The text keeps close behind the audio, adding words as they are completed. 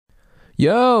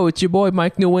Yo, it's your boy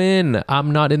Mike Nguyen.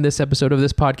 I'm not in this episode of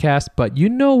this podcast, but you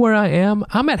know where I am.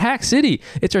 I'm at Hack City.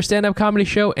 It's our stand-up comedy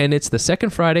show, and it's the second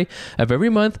Friday of every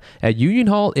month at Union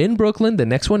Hall in Brooklyn. The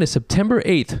next one is September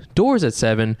 8th. Doors at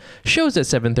 7, shows at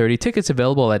 7:30. Tickets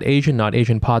available at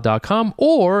asiannotasianpod.com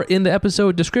or in the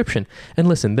episode description. And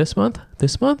listen, this month,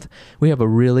 we have a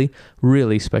really,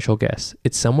 really special guest.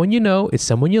 It's someone you know, it's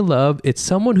someone you love, it's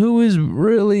someone who is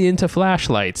really into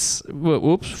flashlights.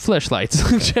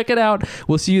 Fleshlights. Check it out.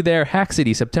 We'll see you there. Hack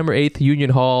City, September 8th,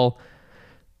 Union Hall.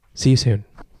 See you soon.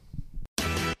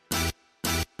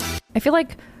 I feel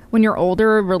like when you're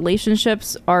older,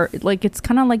 relationships are like, it's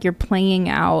kind of like you're playing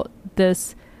out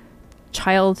this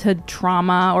childhood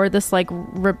trauma or this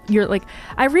you're like,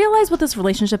 I realize with this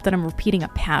relationship that I'm repeating a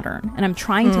pattern and I'm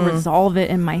trying to resolve it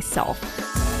in myself.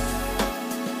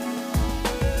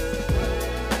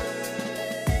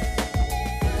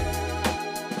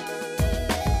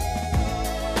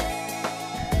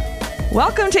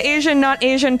 Welcome to Asian Not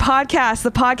Asian Podcast,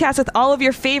 the podcast with all of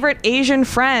your favorite Asian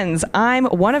friends. I'm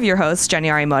one of your hosts, Jenny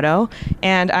Arimoto,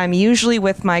 and I'm usually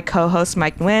with my co-host,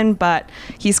 Mike Nguyen, but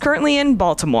he's currently in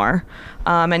Baltimore.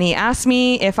 And he asked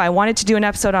me if I wanted to do an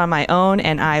episode on my own,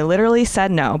 and I literally said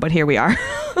no, but here we are.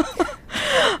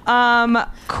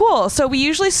 Cool. So we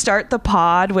usually start the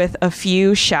pod with a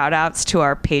few shout outs to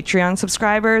our Patreon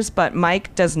subscribers, but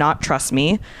Mike does not trust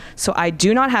me, so I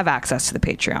do not have access to the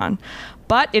Patreon.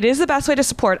 But it is the best way to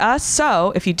support us.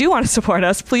 So if you do want to support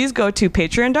us, please go to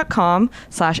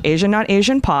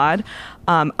patreon.com/AsianNotAsianPod.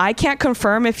 I can't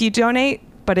confirm if you donate,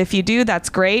 but if you do, that's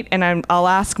great. And I'll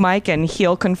ask Mike and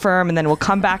he'll confirm, and then we'll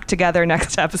come back together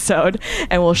next episode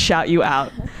and we'll shout you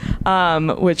out,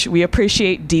 which we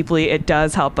appreciate deeply. It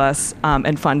does help us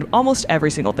and fund almost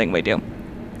every single thing we do.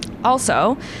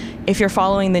 Also, if you're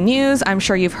following the news, I'm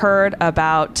sure you've heard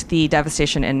about the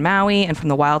devastation in Maui and from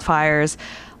the wildfires.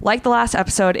 Like the last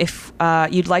episode, if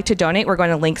you'd like to donate, we're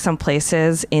going to link some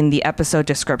places in the episode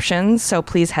descriptions. So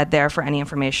please head there for any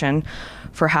information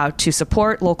for how to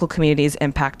support local communities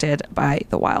impacted by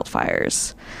the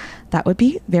wildfires. That would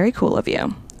be very cool of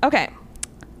you. Okay.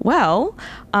 Well,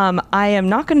 I am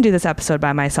not going to do this episode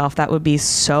by myself. That would be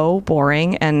so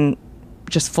boring and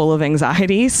just full of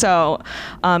anxiety. So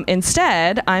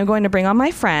instead, I'm going to bring on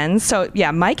my friends. So yeah,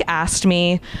 Mike asked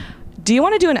me, do you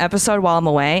want to do an episode while I'm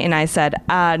away? And I said,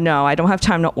 no, I don't have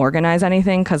time to organize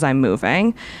anything because I'm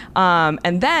moving.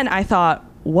 And then I thought,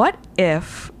 what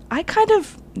if I kind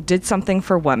of did something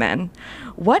for women?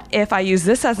 What if I use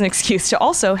this as an excuse to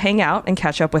also hang out and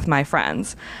catch up with my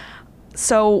friends?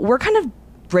 So we're kind of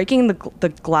breaking the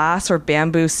glass or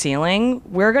bamboo ceiling.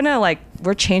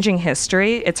 We're changing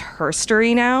history. It's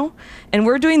herstory now. And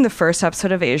we're doing the first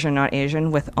episode of Asian Not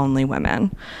Asian with only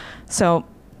women. So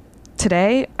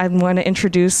today, I'm going to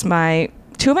introduce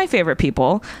two of my favorite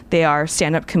people. They are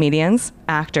stand-up comedians,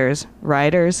 actors,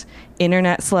 writers,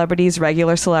 internet celebrities,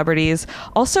 regular celebrities,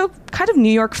 also kind of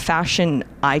New York fashion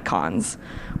icons.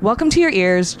 Welcome to your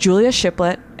ears, Julia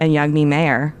Shiplett and Youngmi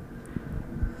Mayer.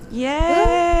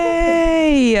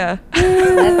 Yay!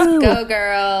 Let's go,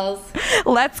 girls.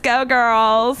 Let's go,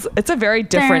 girls. It's a very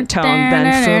different tone than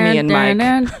Fumi and Mike.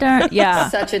 Yeah.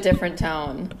 Such a different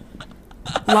tone.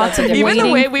 Lots of even the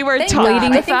way we were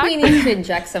talking. I think we need to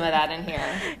inject some of that in here.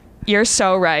 You're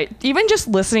so right. Even just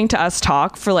listening to us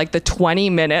talk for like the 20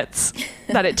 minutes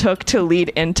that it took to lead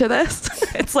into this,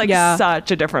 it's like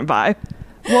such a different vibe.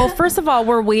 Well, first of all,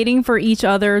 we're waiting for each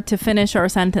other to finish our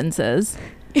sentences.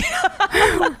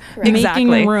 Right.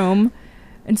 Making room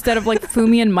instead of like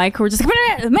Fumi and Mike who are just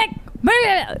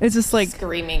it's just like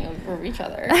screaming over each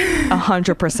other.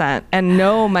 100%. And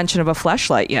no mention of a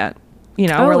fleshlight yet. You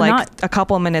know, we're like a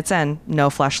couple of minutes in, no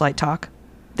fleshlight talk.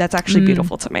 That's actually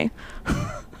beautiful to me.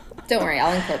 Don't worry,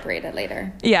 I'll incorporate it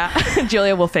later. Yeah,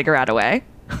 Julia will figure out a way.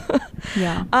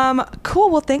 Yeah. Cool.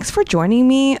 Well, thanks for joining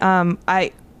me.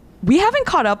 We haven't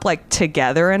caught up like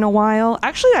together in a while.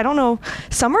 Actually, I don't know.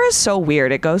 Summer is so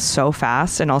weird. It goes so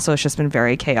fast, and also it's just been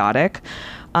very chaotic.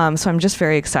 So I'm just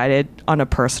very excited on a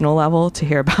personal level to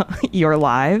hear about your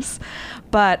lives.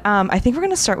 But I think we're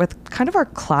going to start with kind of our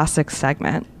classic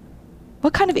segment.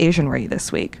 What kind of Asian were you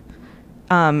this week?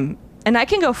 And I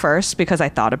can go first because I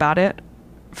thought about it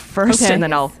first, and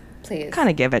then I'll kind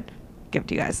of give it to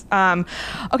you guys.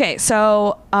 Okay,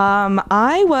 so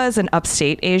I was an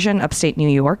upstate New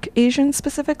York Asian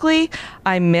specifically.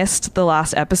 I missed the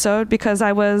last episode because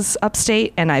I was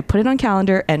upstate, and I put it on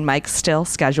calendar, and Mike still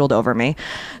scheduled over me.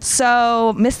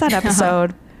 So missed that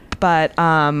episode, but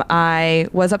I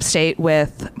was upstate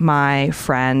with my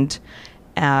friend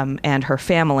and her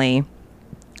family,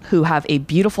 who have a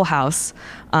beautiful house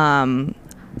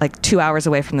like 2 hours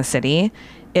away from the city.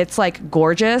 It's like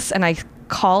gorgeous, and I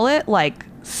call it like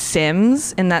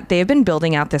Sims, in that they've been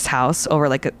building out this house over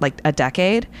like a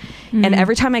decade, and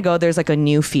every time I go, there's like a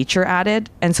new feature added,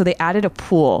 and so they added a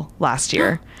pool last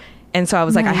year. And so I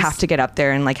was like, I have to get up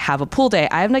there and like have a pool day.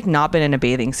 I have like not been in a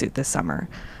bathing suit this summer,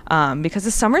 because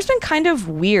the summer's been kind of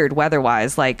weird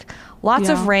weather-wise, like lots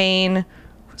of rain,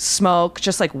 smoke,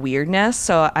 just like weirdness.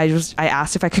 So I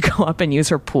asked if I could go up and use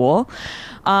her pool.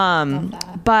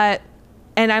 But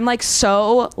I'm like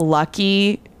so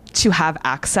lucky to have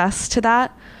access to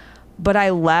that, but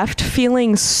I left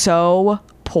feeling so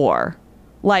poor,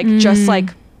 like just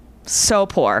like so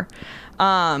poor.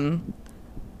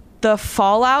 The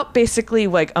fallout basically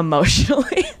like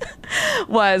emotionally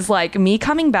was like me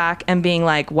coming back and being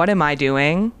like, what am I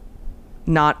doing?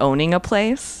 Not owning a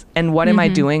place, and what am I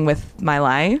doing with my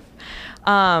life?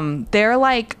 They're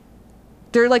like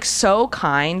so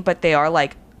kind, but they are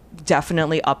like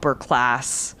definitely upper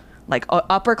class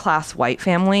white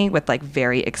family with like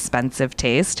very expensive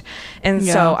taste. And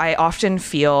so I often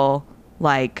feel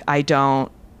like I don't,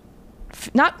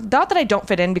 not that I don't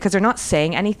fit in, because they're not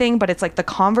saying anything, but it's like the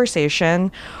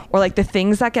conversation or like the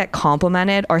things that get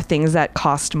complimented are things that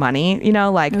cost money, you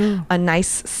know, like a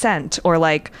nice scent or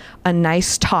like a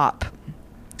nice top.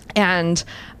 And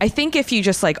I think if you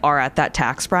just like are at that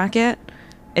tax bracket,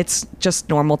 it's just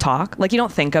normal talk. Like you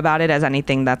don't think about it as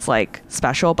anything that's like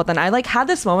special. But then I like had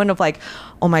this moment of like,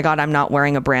 oh my God, I'm not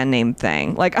wearing a brand name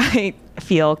thing. Like I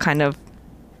feel kind of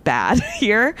bad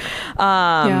here.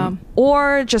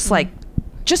 Or just like,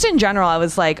 just in general, I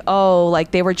was like, oh,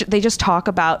 like they just talk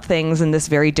about things in this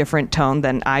very different tone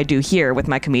than I do here with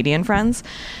my comedian friends.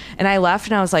 And I left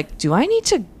and I was like, do I need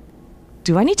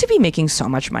to be making so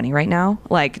much money right now?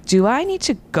 Like, do I need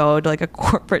to go to like a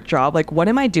corporate job? Like, what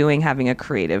am I doing having a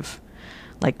creative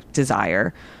like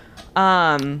desire? So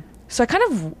I kind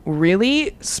of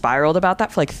really spiraled about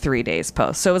that for like 3 days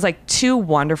post. So it was like 2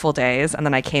 wonderful days. And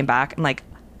then I came back and like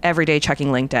every day checking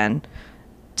LinkedIn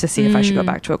to see if I should go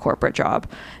back to a corporate job,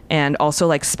 and also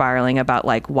like spiraling about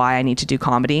like why I need to do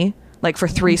comedy. Like for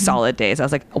 3 solid days, I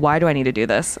was like, why do I need to do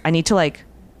this? I need to like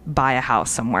buy a house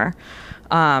somewhere,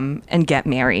 and get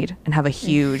married and have a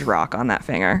huge rock on that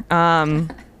finger.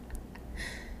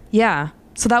 Yeah.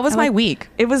 So that was my week.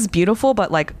 It was beautiful,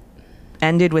 but like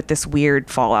ended with this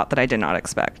weird fallout that I did not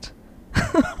expect.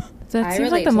 That I seems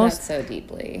relate like the to most. that so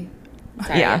deeply.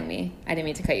 Sorry, Youngmi. I didn't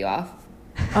mean to cut you off.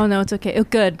 Oh no, it's okay. Oh,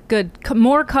 good.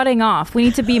 More cutting off. We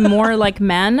need to be more like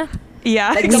men.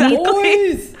 Yeah, Like exactly. the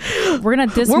boys. We're gonna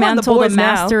dismantle the boys now.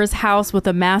 master's house with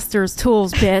the master's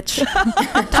tools, bitch.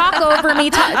 Talk over me.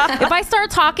 If I start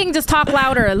talking, just talk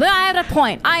louder. I had a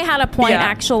point,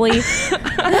 actually.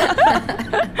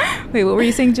 Wait, what were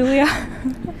you saying, Julia?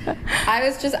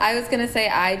 I was gonna say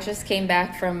I just came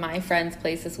back from my friend's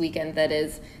place this weekend that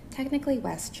is technically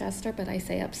Westchester, but I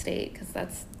say upstate because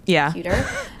that's cuter.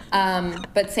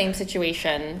 But same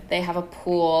situation. They have a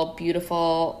pool,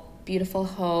 beautiful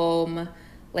home,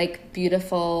 like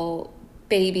beautiful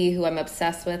baby who I'm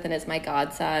obsessed with and is my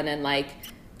godson, and like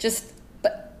just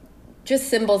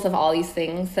symbols of all these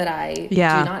things that I do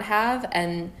not have,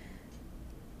 and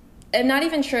I'm not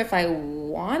even sure if I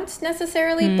want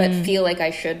necessarily, but feel like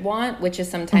I should want, which is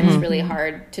sometimes really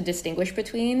hard to distinguish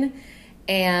between.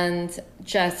 And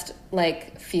just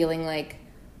like feeling like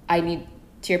I need,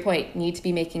 to your point, need to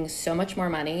be making so much more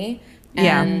money.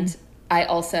 And I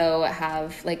also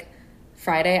have like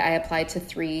Friday, I applied to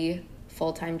 3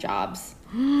 full-time jobs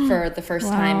for the first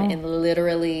time in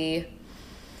literally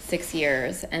 6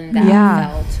 years. And that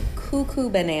felt cuckoo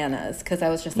bananas, because I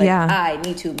was just like, I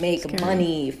need to make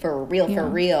money for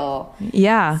real.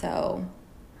 Yeah. So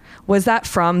was that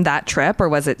from that trip,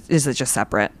 or is it just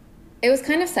separate? it was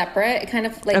kind of separate. It kind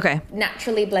of like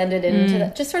naturally blended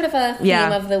into just sort of a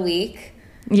theme of the week.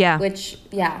 Yeah. Which,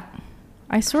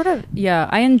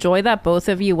 I enjoy that both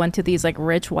of you went to these like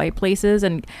rich white places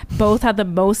and both had the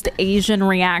most Asian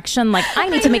reaction. Like, I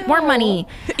need to make more money.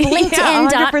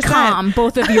 LinkedIn.com.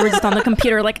 Both of you were just on the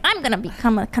computer like, I'm going to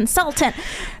become a consultant.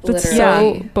 But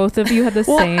so both of you had the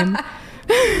same.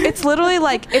 It's literally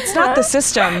like, it's not the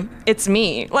system, it's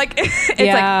me. Like, it's like,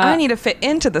 I need to fit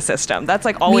into the system. That's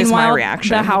like always my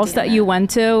reaction. The house that you went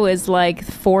to is like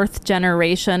 4th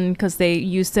generation because they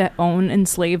used to own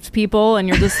enslaved people. And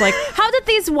you're just like, how did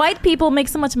these white people make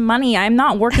so much money? I'm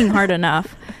not working hard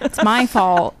enough. It's my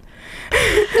fault.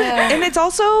 And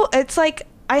it's like,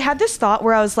 I had this thought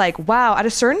where I was like, wow, at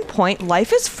a certain point,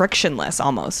 life is frictionless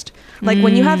almost. Like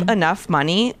when you have enough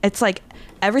money, it's like,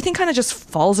 everything kind of just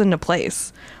falls into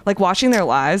place. Like watching their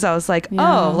lives, I was like,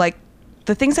 oh, like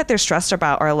the things that they're stressed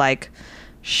about are like,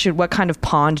 what kind of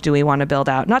pond do we want to build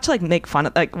out? Not to like make fun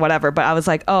of like whatever, but I was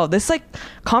like, oh, this like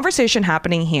conversation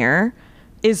happening here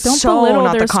is Don't so belittle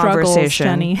not their the conversation.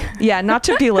 struggles, Jenny. Yeah, not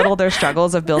to belittle their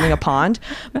struggles of building a pond,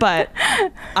 but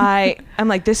I'm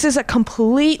like, this is a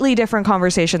completely different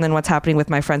conversation than what's happening with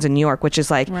my friends in New York, which is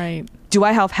like, right. do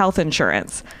I have health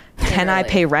insurance? Can I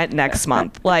pay rent next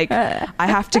month? Like, I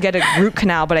have to get a root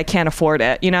canal, but I can't afford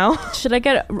it, you know? Should I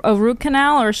get a root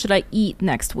canal or should I eat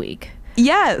next week?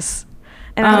 Yes.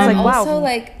 And I was like, wow, also,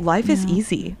 like, life is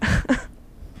easy.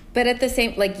 But at the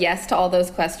same, like, yes to all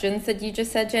those questions that you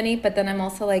just said, Jenny, but then I'm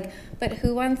also like, but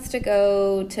who wants to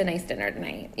go to nice dinner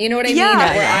tonight? You know what I mean?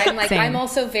 Where I'm like, Same. I'm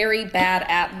also very bad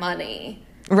at money.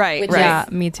 Right, which right. Yeah,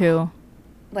 me too.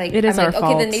 Like, it is I'm our like,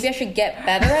 fault. okay, then maybe I should get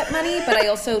better at money, but I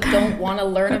also don't want to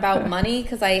learn about money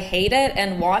because I hate it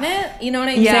and want it. You know what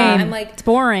I mean? Yeah. I'm like, It's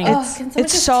boring. oh, can someone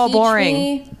it's just so teach boring.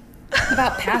 me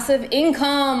about passive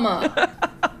income?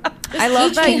 I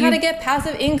love teach that me how you- to get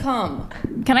passive income.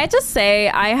 Can I just say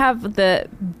I have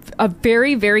a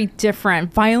very, very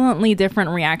different, violently different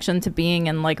reaction to being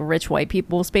in like rich white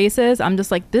people spaces. I'm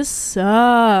just like, this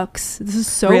sucks. This is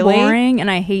so Really? boring and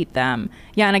I hate them.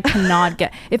 Yeah, and I cannot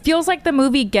get it feels like the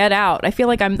movie Get Out. I feel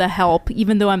like I'm the help,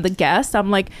 even though I'm the guest. I'm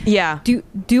like, Yeah.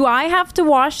 do I have to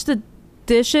wash the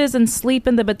dishes and sleep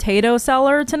in the potato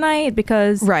cellar tonight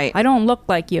because Right. I don't look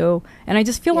like you? And I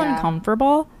just feel Yeah.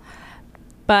 uncomfortable.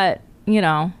 But, you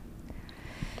know.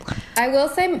 I will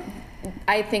say,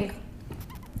 I think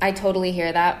I totally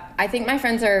hear that. I think my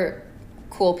friends are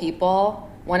cool people.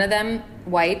 One of them,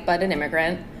 white, but an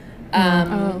immigrant.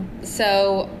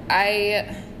 So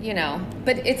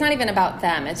but it's not even about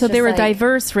them. It's So just they were like,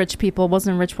 diverse rich people,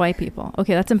 wasn't rich white people.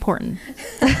 Okay, that's important.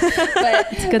 but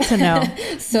It's good to know.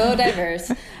 so diverse.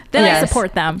 Then I Yes.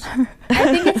 support them.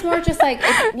 I think it's more just like,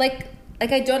 like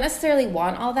I don't necessarily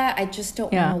want all that. I just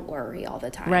don't Yeah. want to worry all the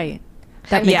time. Right. I'm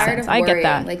That makes tired sense. of I worrying. get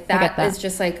that. Like I get that is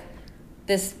just like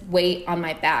this weight on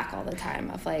my back all the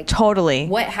time of like, Totally.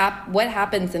 what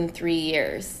happens in 3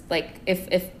 years? Like if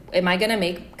am I gonna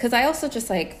make? Because I also just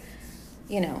like,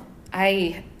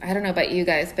 I don't know about you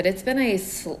guys, but it's been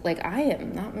I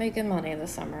am not making money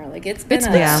this summer. Like it's been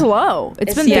slow.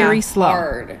 It's been very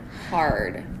slow.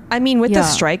 Hard. I mean, with Yeah. the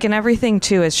strike and everything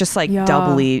too, it's just like Yeah.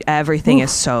 doubly, everything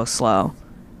is so slow.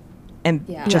 And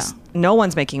Yeah. just no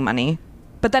one's making money.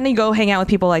 But then you go hang out with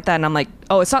people like that and I'm like,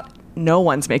 oh, it's not no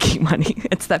one's making money.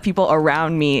 It's that people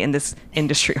around me in this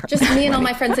industry are Just me and all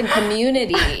my friends in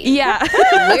community. Yeah.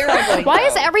 Where are we going? Why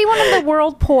is everyone in the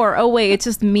world poor? Oh, wait, it's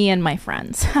just me and my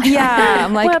friends. Yeah.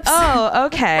 I'm like, Whoops. oh,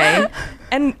 okay.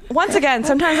 And once again,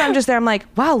 sometimes I'm just there. I'm like,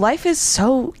 wow, life is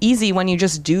so easy when you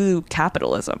just do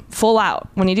capitalism full out.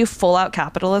 When you do full out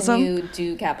capitalism. You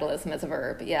do capitalism as a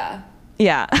verb. Yeah.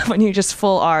 Yeah, when you just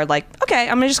full are like, okay,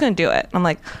 I'm just gonna do it. I'm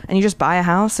like, and you just buy a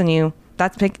house and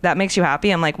that makes you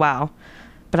happy. I'm like, wow,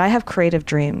 but I have creative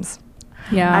dreams.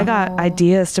 Yeah. I got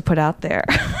ideas to put out there.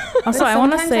 Also, But I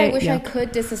want to sometimes say, I wish yeah. I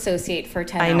could disassociate for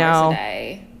 10 I hours know. a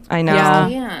day. I know. Yeah.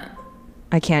 Yeah.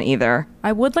 I can't either.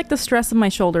 I would like the stress of my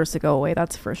shoulders to go away.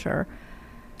 That's for sure.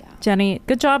 Jenny,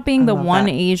 good job being the love one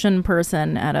that. Asian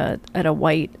person at a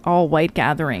all white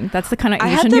gathering. That's the kind of I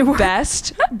had Asian you the were.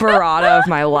 best burrata of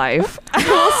my life. I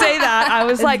will say that. I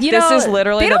was like, You this know, is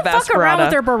literally they the don't best fuck around burrata.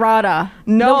 with their burrata.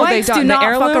 No, the they whites don't. do The not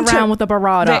heirloom fuck around with the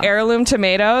burrata. The heirloom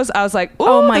tomatoes. I was like, ooh,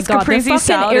 Oh my this God, the caprese fucking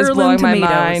salad is heirloom blowing my tomatoes.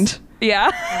 mind.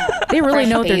 Yeah. They really Fresh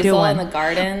know what they're basil doing. in the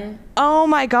garden. Oh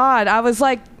my God. I was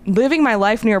like living my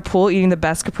life near a pool eating the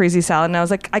best caprese salad. And I was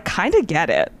like, I kind of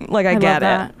get it. Like, I get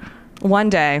love it. One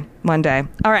day.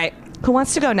 All right. Who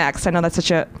wants to go next? I know that's such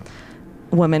a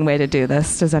woman way to do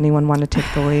this. Does anyone want to take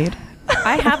the lead?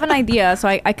 I have an idea, so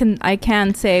I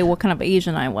can say what kind of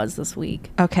Asian I was this week.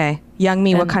 Okay.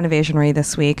 Youngmi, what And- kind of Asian were you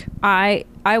this week? I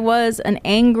was an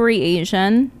angry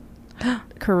Asian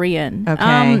Korean.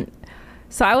 Okay.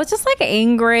 So I was just like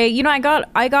angry. You know, I got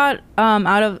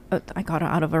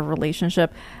out of a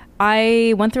relationship.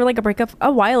 I went through like a breakup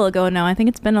a while ago now. I think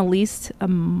it's been at least a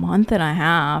month and a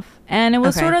half. And it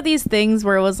was Okay. sort of these things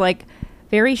where it was like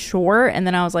very short and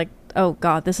then I was like, "Oh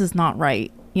god, this is not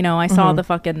right." You know, I saw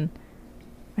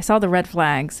the red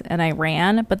flags and I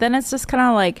ran, but then it's just kind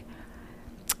of like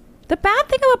the bad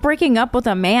thing about breaking up with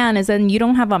a man is then you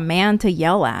don't have a man to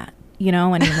yell at,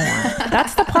 anymore.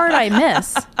 That's the part I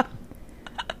miss.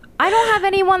 I don't have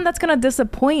anyone that's going to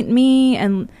disappoint me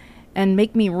and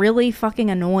make me really fucking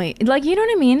annoyed. Like, you know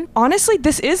what I mean? Honestly,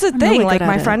 this is a I'm thing. really Like, good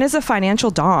my at friend is a financial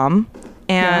dom,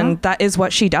 and Yeah? that is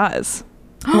what she does.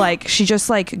 Like, she just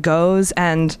like goes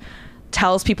and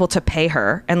tells people to pay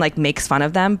her and like makes fun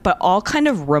of them, but all kind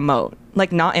of remote,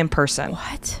 like not in person.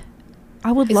 What?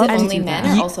 I would Is love it to only do men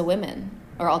that. or also women?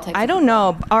 Or all types I of don't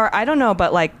know,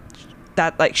 but like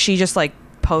that, like she just like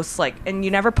posts like, and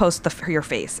you never post your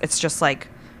face. It's just like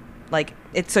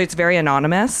it's very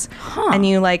anonymous. And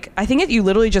you like, I think you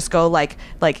literally just go like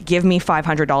give me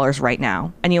 $500 right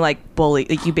now, and you like bully,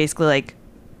 like you basically like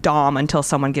dom until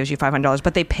someone gives you $500,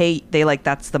 but they like,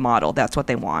 that's the model, that's what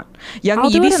they want.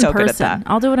 Youngmi, you'd be so good at that.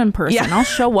 I'll do it in person. I'll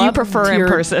show up. You prefer in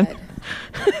person.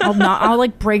 I'll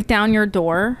like break down your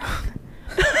door.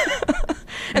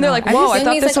 And they're like, whoa, I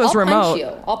thought this was remote.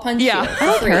 I'll punch you. I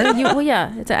don't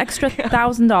care. It's an extra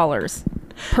 $1,000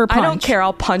 per punch. I don't care,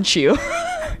 I'll punch you.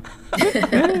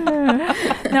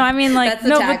 No, I mean, like, that's the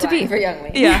tagline but to be for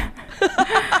Youngmi. Yeah.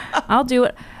 I'll do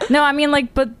it. No, I mean,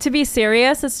 like, but to be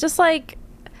serious, it's just like,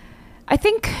 I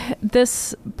think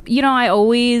this,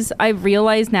 I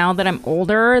realize now that I'm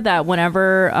older that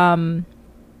whenever,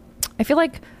 I feel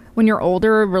like when you're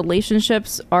older,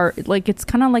 relationships are like, it's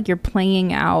kind of like you're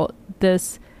playing out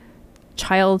this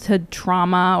childhood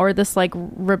trauma or this like,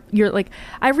 you're like,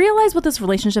 I realize with this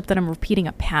relationship that I'm repeating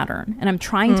a pattern and I'm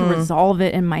trying to resolve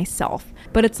it in myself.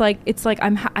 But it's like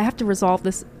I have to resolve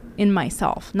this in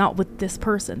myself, not with this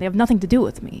person. They have nothing to do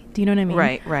with me. Do you know what I mean?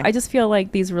 Right. I just feel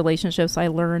like these relationships, I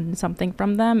learn something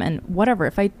from them, and whatever.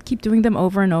 If I keep doing them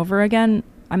over and over again,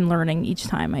 I'm learning each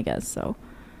time, I guess. So,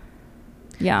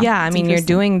 yeah. Yeah, I mean, you're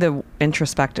doing the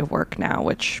introspective work now,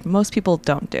 which most people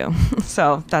don't do.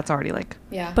 So that's already like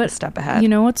a step ahead. You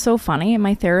know what's so funny?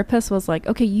 My therapist was like,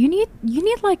 okay, you need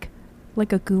like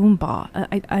a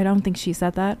Goomba. I don't think she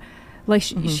said that. Like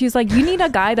she's like, you need a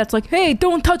guy that's like, hey,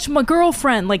 don't touch my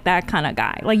girlfriend, like that kind of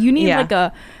guy. Like you need like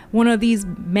one of these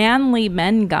manly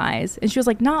men guys. And she was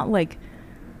like, not like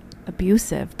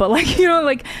abusive, but like,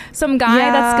 like some guy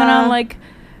that's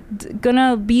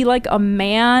gonna be like a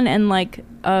man and like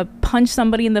punch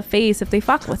somebody in the face if they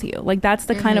fuck with you. Like that's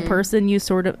the kind of person you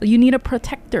need a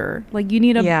protector. Like you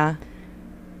need to I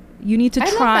try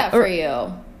love that for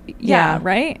you. Yeah,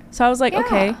 right. So I was like,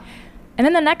 okay. And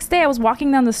then the next day I was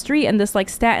walking down the street and this like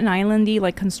Staten Island-y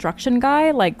like construction guy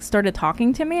like started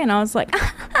talking to me, and I was like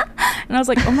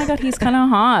oh my God, he's kind of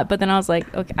hot. But then I was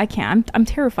like, okay, I can't. I'm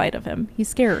terrified of him. He's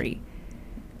scary.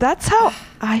 That's how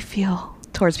I feel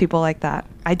towards people like that.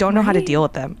 I don't know how to deal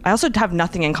with them. I also have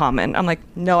nothing in common. I'm like,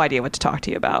 no idea what to talk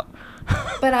to you about.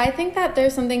 But I think that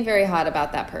there's something very hot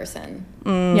about that person.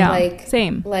 Yeah, like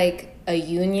same. Like a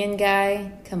union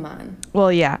guy. Come on.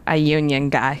 Well, yeah, a union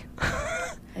guy.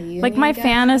 Like my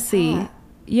fantasy.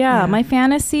 Yeah, my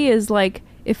fantasy is like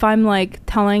if I'm like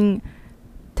telling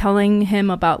him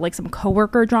about like some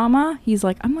coworker drama, he's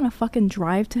like, I'm gonna fucking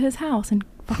drive to his house and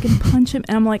fucking punch him.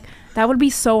 And I'm like, that would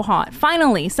be so hot.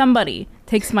 Finally, somebody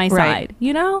takes my side,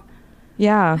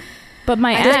 Yeah. But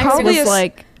my ex was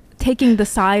like taking the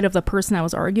side of the person I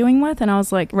was arguing with, and I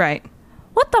was like,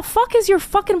 what the fuck is your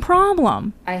fucking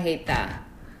problem? I hate that.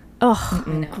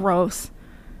 Ugh, gross.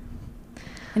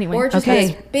 Anyway, or just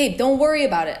like, babe, don't worry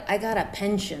about it. I got a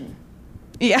pension.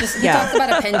 Yeah. He talks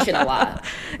about a pension a lot.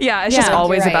 Yeah, it's just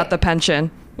always about the pension.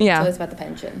 Yeah. It's always about the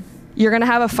pension. You're going to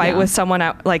have a fight with someone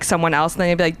else, and then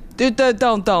you'll be like, dude,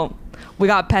 don't. We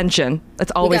got pension.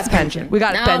 It's always pension. We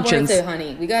got pensions. Worth it,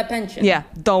 honey. We got pension. Yeah,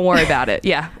 don't worry about it.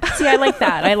 Yeah. See, I like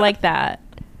that.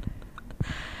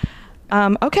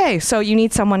 Okay, so you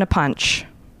need someone to punch.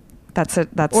 That's or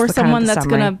the someone kind of the that's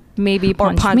summary. gonna maybe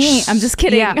punch me. I'm just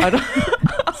kidding. Yeah.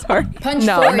 Sorry. Punch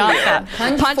no, for not you. that.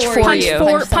 Punch for you.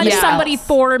 Punch somebody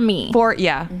for me.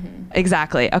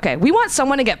 Exactly. Okay, we want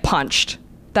someone to get punched.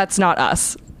 That's not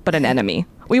us, but an enemy.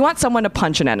 We want someone to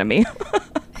punch an enemy.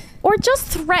 Or just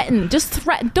threaten.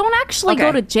 Don't actually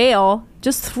go to jail.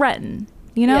 Just threaten.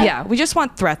 Yeah, we just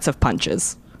want threats of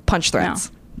punches. Punch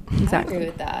threats. No. Exactly. I agree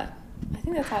with that. I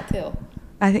think that's hot too.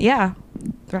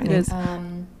 Threatening. It is.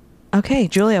 Okay,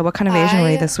 Julia, what kind of Asian were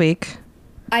you this week?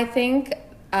 I think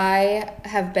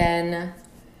I've been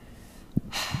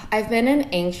an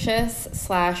anxious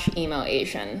 / emo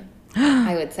Asian,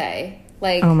 I would say.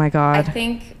 Like, oh my God.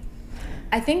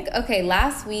 I think okay,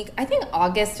 last week, I think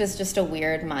August is just a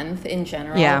weird month in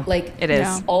general. Yeah, like it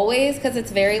is. Always, because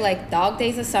it's very like dog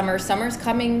days of summer. Summer's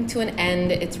coming to an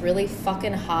end. It's really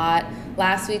fucking hot.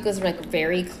 Last week was like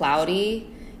very cloudy.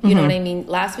 You know what I mean?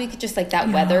 Last week, just like that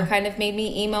weather kind of made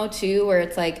me emo too, where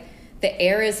it's like the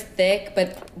air is thick,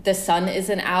 but the sun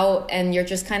isn't out, and you're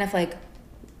just kind of like,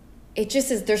 it just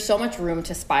is, there's so much room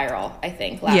to spiral, I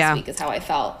think. Last week is how I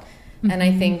felt. And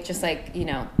I think just like,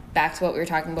 back to what we were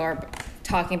talking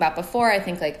about before, I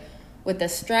think like with the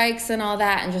strikes and all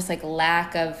that and just like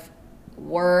lack of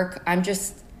work,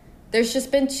 there's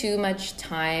just been too much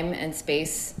time and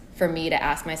space for me to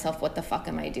ask myself, what the fuck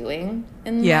am I doing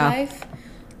in my life?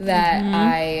 That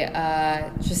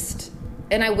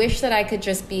and I wish that I could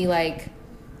just be like,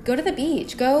 go to the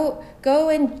beach, go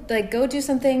and like go do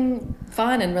something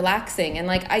fun and relaxing. And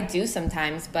like I do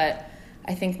sometimes, but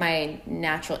I think my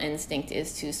natural instinct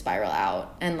is to spiral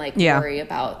out and like worry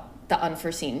about the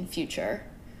unforeseen future.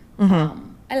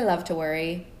 I love to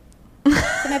worry.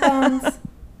 To my bones.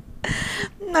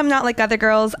 I'm not like other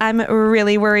girls. I'm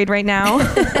really worried right now.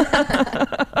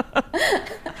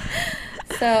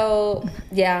 So,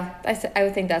 yeah, I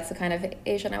would think that's the kind of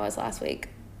Asian I was last week.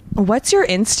 What's your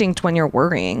instinct when you're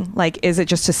worrying? Like, is it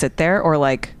just to sit there or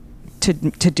like to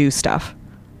do stuff?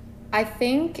 I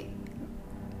think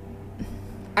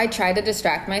I try to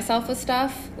distract myself with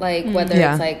stuff, like whether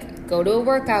it's like go to a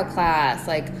workout class,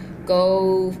 like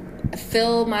go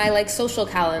fill my like social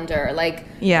calendar, like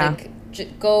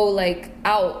go like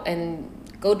out and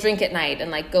go drink at night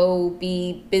and like go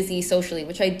be busy socially,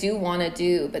 which I do want to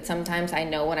do, but sometimes I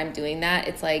know when I'm doing that,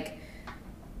 it's like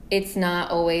it's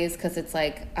not always because it's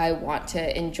like I want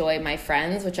to enjoy my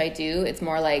friends, which I do. It's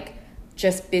more like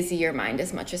just busy your mind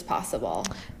as much as possible,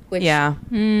 which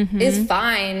is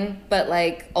fine, but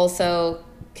like also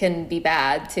can be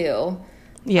bad too.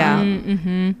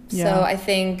 So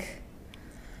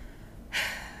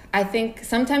I think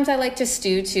sometimes I like to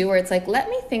stew too, where it's like, let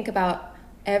me think about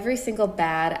every single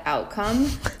bad outcome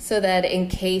so that in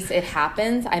case it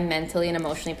happens, I'm mentally and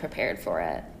emotionally prepared for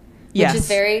it. Which is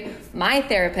my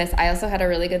therapist. I also had a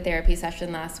really good therapy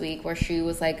session last week where she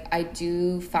was like, I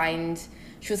think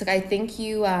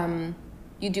you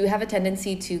do have a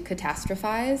tendency to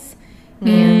catastrophize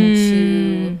and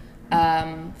to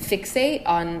fixate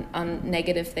on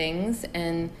negative things.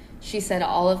 And she said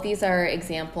all of these are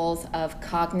examples of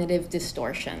cognitive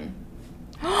distortion.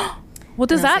 What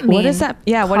does that mean? What is that?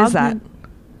 Yeah, what is that?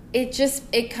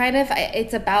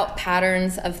 It's about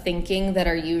patterns of thinking that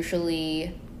are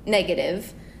usually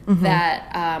negative,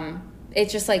 that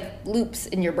it's just like loops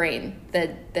in your brain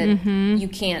that you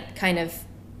can't kind of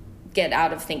get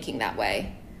out of thinking that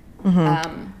way.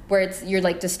 Where you're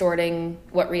like distorting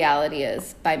what reality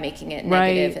is by making it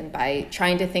negative and by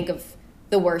trying to think of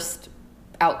the worst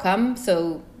outcome,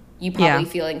 so you probably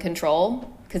feel in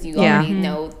control because you already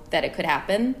know that it could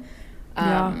happen.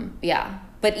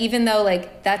 But even though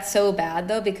like that's so bad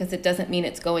though, because it doesn't mean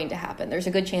it's going to happen, there's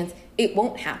a good chance it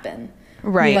won't happen,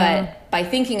 but by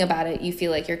thinking about it you feel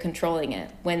like you're controlling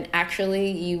it, when actually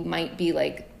you might be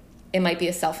like, it might be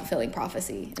a self-fulfilling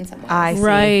prophecy in some ways. I don't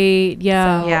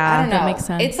know. That makes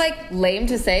sense. It's like lame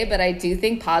to say, but I do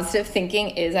think positive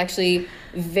thinking is actually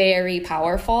very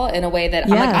powerful in a way that I'm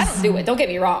like, I don't do it. Don't get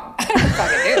me wrong. I don't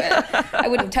fucking do it. I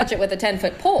wouldn't touch it with a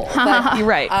 10-foot pole. But you're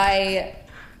right.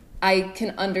 I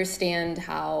can understand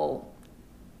how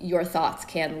your thoughts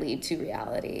can lead to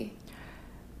reality.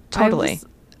 Totally.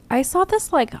 I saw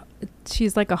this, like,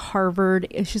 she's like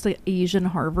Asian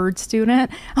Harvard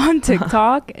student on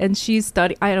TikTok, and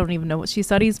I don't even know what she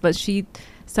studies, but she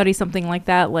studies something like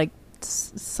that, like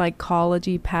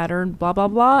psychology pattern, blah, blah,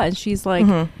 blah. And she's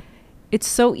like, it's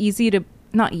so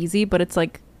not easy, but it's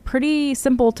like pretty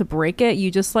simple to break it. You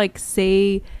just like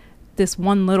say this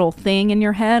one little thing in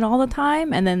your head all the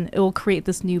time, and then it will create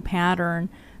this new pattern.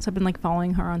 So I've been like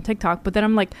following her on TikTok, but then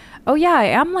I'm like, oh yeah, I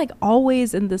am like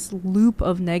always in this loop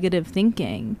of negative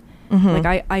thinking.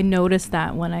 Like I noticed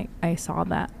that when I saw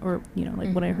that, or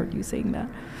like when I heard you saying that.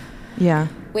 Yeah.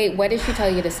 Wait, what did she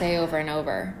tell you to say over and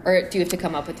over, or do you have to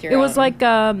come up with your own? It was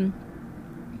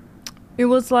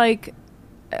like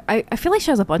I feel like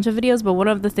she has a bunch of videos, but one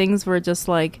of the things were just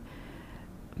like,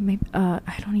 maybe I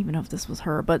don't even know if this was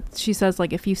her, but she says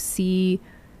like, if you see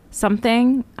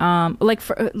something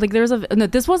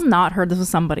this was not her, this was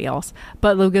somebody else,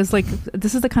 but Lucas, like,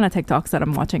 this is the kind of TikToks that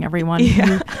I'm watching, everyone.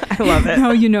 I love it.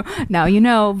 now you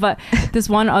know. But this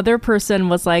one other person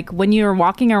was like, when you're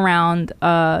walking around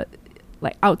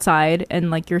like outside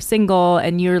and like you're single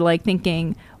and you're like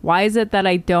thinking, why is it that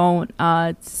I don't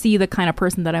see the kind of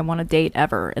person that I want to date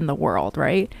ever in the world,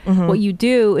 right? What you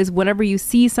do is whenever you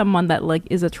see someone that like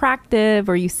is attractive,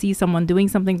 or you see someone doing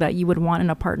something that you would want in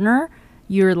a partner,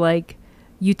 you're like,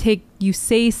 you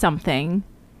say something,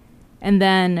 and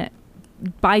then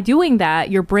by doing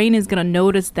that, your brain is going to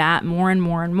notice that more and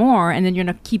more and more, and then you're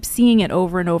going to keep seeing it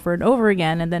over and over and over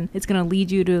again, and then it's going to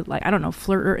lead you to, like, I don't know,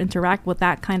 flirt or interact with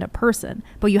that kind of person.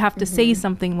 But you have to say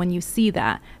something when you see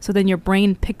that, so then your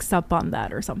brain picks up on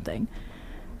that or something.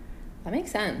 That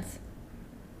makes sense.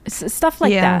 It's stuff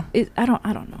like that. I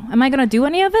don't know. Am I going to do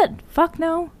any of it? Fuck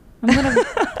no. I'm going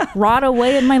to rot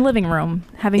away in my living room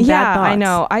having bad thoughts. I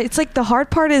know. It's like the hard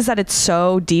part is that it's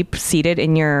so deep seated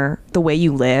in the way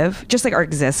you live, just like are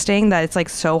existing, that it's like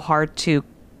so hard to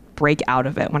break out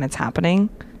of it when it's happening,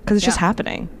 because it's just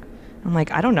happening. I'm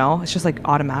like, I don't know. It's just like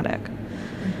automatic.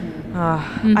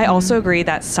 I also agree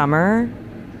that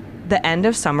the end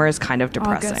of summer is kind of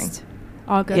depressing.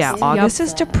 August. Yeah, August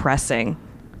is depressing.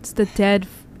 It's the dead,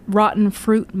 rotten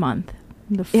fruit month.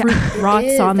 The fruit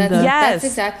rots on the... That's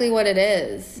exactly what it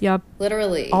is. Yep.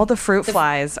 Literally. All the fruit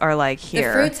flies are like here.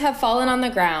 The fruits have fallen on the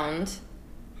ground,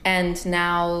 and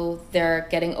now they're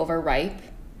getting overripe.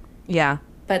 Yeah.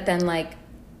 But then, like,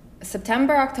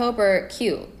 September, October,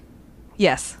 cute.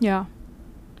 Yes. Yeah.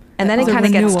 And then it kind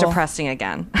of gets depressing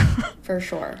again. For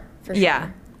sure. Yeah.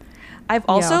 I've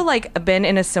also, like, been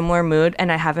in a similar mood,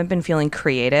 and I haven't been feeling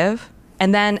creative.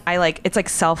 And then it's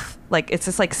like it's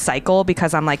this like cycle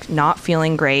because I'm like not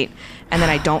feeling great, and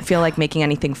then I don't feel like making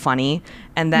anything funny,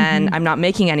 and then I'm not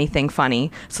making anything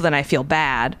funny, so then I feel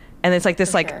bad, and it's like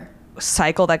this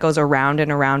cycle that goes around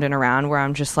and around and around where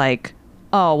I'm just like,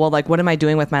 oh well, like what am I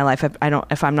doing with my life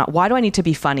if I'm not, why do I need to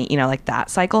be funny? You know, like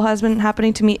that cycle has been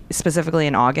happening to me specifically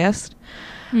in August.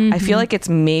 I feel like it's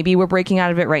maybe we're breaking out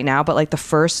of it right now, but like the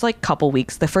first like couple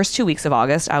weeks, the first 2 weeks of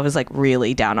August, I was like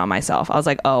really down on myself. I was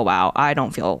like, oh wow, I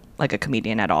don't feel like a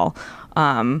comedian at all.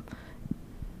 And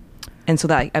so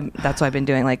that's what I've been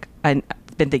doing. Like I've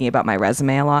been thinking about my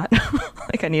resume a lot.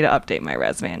 Like I need to update my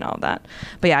resume and all of that.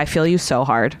 But yeah, I feel you so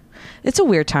hard. It's a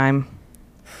weird time.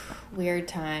 Weird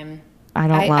time. I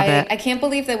don't love it. I can't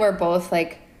believe that we're both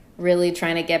like really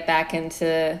trying to get back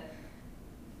into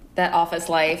that office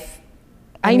life.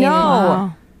 I know.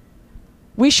 Wow.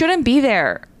 We shouldn't be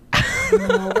there.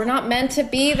 No, we're not meant to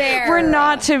be there. We're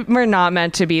not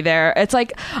meant to be there. It's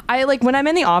like when I'm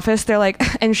in the office, they're like,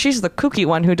 and she's the kooky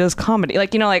one who does comedy.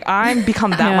 Like, you know, like I'm become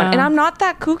that one, and I'm not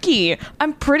that kooky.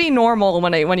 I'm pretty normal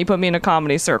when you put me in a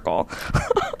comedy circle.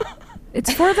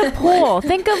 It's for the pool.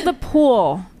 Think of the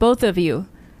pool, both of you.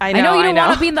 I know you don't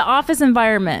want to be in the office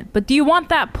environment, but do you want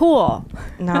that pool?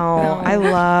 No, I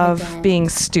love being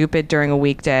stupid during a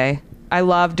weekday. I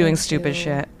love doing stupid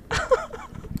shit.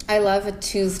 I love a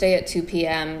Tuesday at 2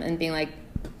 p.m. and being like,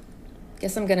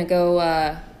 guess I'm going to go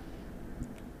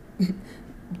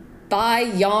buy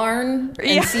yarn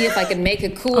and see if I can make a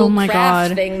cool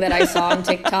craft thing that I saw on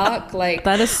TikTok. Like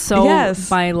that is so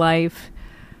my life.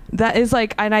 That is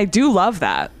like, and I do love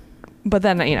that. But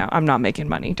then, you know, I'm not making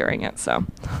money during it, so.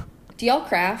 Do y'all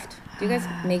craft? Do you guys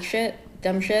make shit?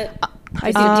 Dumb shit?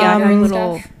 I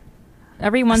do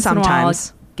every once in a while I'll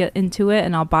get into it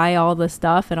and I'll buy all the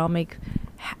stuff and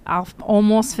I'll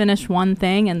almost finish one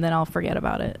thing and then I'll forget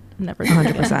about it. Never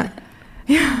 100%.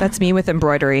 Yeah. That's me with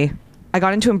embroidery. I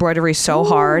got into embroidery so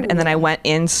hard and then I went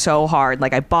in so hard.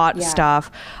 Like I bought stuff.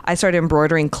 I started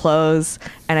embroidering clothes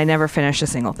and I never finished a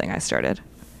single thing I started.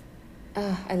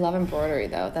 I love embroidery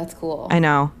though. That's cool. I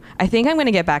know. I think I'm going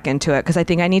to get back into it because I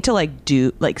think I need to like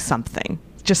do like something,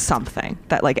 just something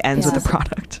that like ends with the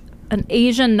product. An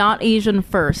Asian, not Asian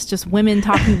first. Just women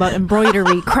talking about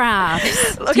embroidery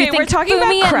crafts. Okay, we're talking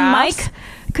about crafts. And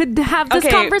Mike could have this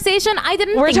conversation. I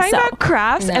didn't think so. We're talking about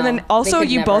crafts, and then also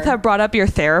you both have brought up your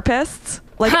therapists,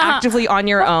 like actively on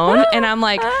your own. And I'm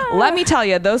like, let me tell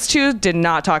you, those two did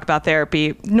not talk about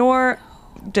therapy, nor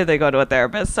did they go to a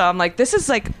therapist. So I'm like, this is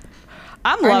like,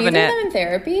 I'm loving it. Are you in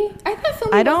therapy? I thought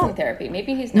Fumi was in therapy.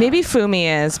 Maybe he's not. Maybe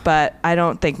Fumi is, but I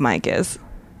don't think Mike is.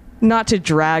 Not to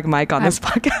drag Mike on this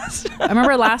podcast. I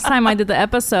remember last time I did the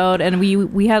episode and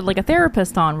we had like a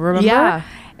therapist on, remember? Yeah.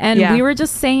 And we were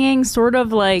just saying sort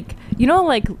of like, you know,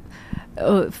 like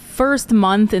first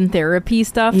month in therapy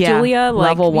stuff, Julia. Like,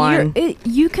 level 1.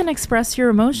 You can express your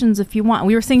emotions if you want.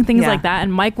 We were saying things like that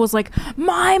and Mike was like,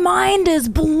 my mind is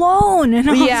blown. And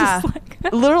I was just like...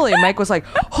 Literally, Mike was like,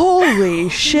 holy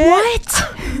shit.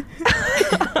 What?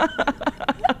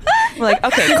 Like,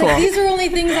 okay, cool. Like, these are only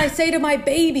things I say to my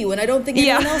baby when I don't think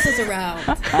anyone else is around.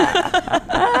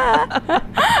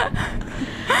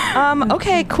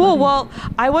 Okay, cool. Well,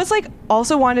 I was like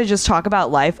also wanted to just talk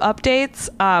about life updates,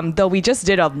 though we just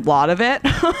did a lot of it,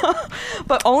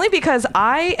 but only because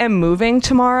I am moving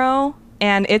tomorrow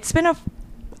and it's been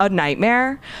a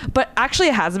nightmare, but actually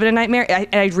it hasn't been a nightmare.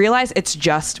 I realize it's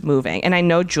just moving, and I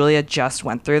know Julia just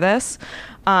went through this.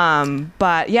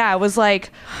 But yeah, I was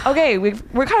like, okay, we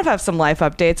kind of have some life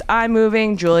updates. I'm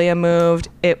moving, Julia moved.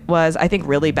 It was, I think,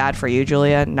 really bad for you,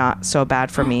 Julia, not so bad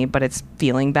for me, but it's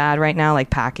feeling bad right now, like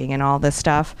packing and all this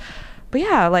stuff. But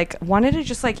yeah, like wanted to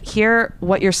just like hear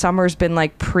what your summer's been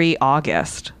like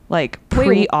pre-August, like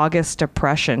pre-August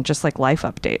depression, just like life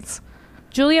updates.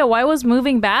 Julia, why was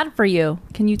moving bad for you?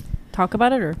 Can you talk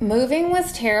about it? Or moving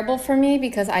was terrible for me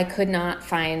because I could not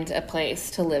find a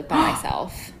place to live by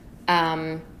myself.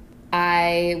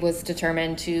 I was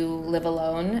determined to live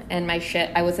alone, and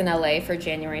I was in LA for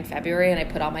January and February, and I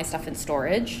put all my stuff in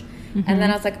storage. Mm-hmm. And then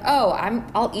I was like,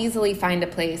 I'll easily find a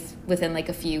place within like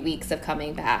a few weeks of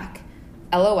coming back.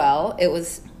 LOL. It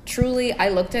was truly, I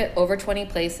looked at over 20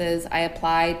 places. I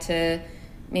applied to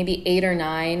maybe 8 or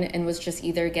 9 and was just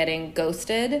either getting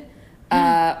ghosted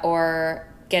or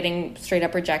getting straight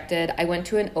up rejected. I went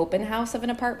to an open house of an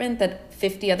apartment that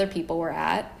 50 other people were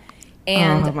at.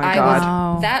 And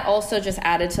that also just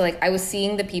added to, like, I was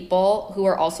seeing the people who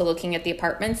were also looking at the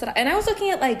apartments and I was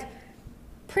looking at, like,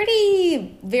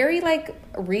 very, like,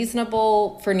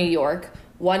 reasonable for New York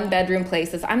 1-bedroom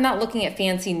places. I'm not looking at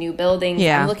fancy new buildings.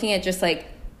 I'm looking at just, like,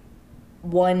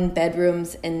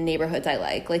 1-bedrooms in neighborhoods I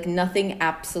like nothing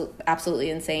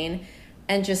absolutely insane.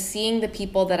 And just seeing the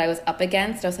people that I was up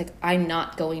against, I was like, I'm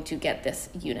not going to get this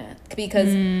unit. Because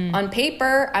on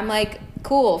paper, I'm like,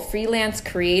 cool, freelance,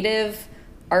 creative,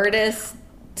 artist,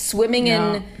 swimming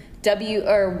in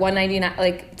or 199,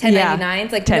 like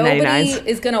 1099s. Like, 1099s. Nobody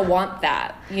is going to want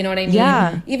that. You know what I mean?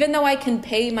 Yeah. Even though I can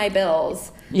pay my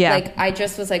bills. Yeah. Like, I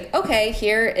just was like, okay,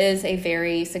 here is a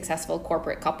very successful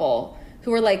corporate couple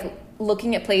who were, like,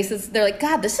 looking at places. They're like,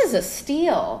 God, this is a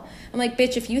steal. I'm like,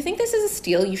 bitch, if you think this is a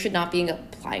steal, you should not be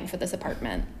applying for this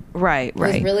apartment. Right.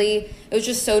 It was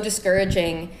just so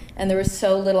discouraging, and there was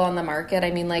so little on the market. I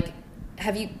mean, like,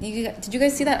 did you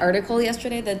guys see that article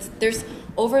yesterday? There's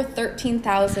over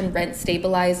 13,000 rent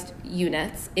stabilized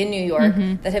units in New York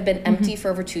that have been empty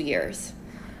for over 2 years.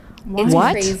 It's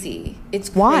crazy. It's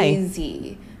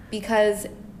crazy because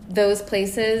those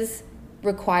places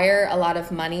require a lot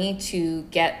of money to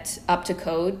get up to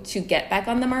code to get back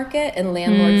on the market, and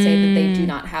landlords say that they do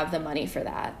not have the money for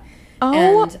that.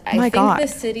 And I think the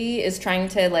city is trying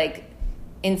to, like,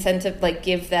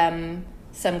 give them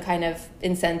some kind of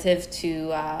incentive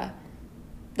to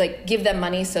like, give them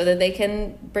money so that they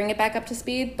can bring it back up to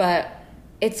speed. But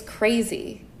it's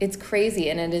crazy,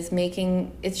 and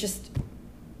it's just,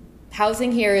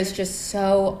 housing here is just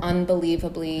so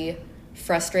unbelievably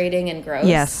frustrating and gross.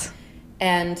 Yes.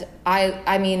 And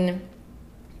I mean,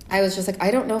 I was just like,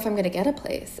 I don't know if I'm going to get a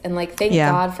place. And, like, thank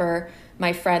God for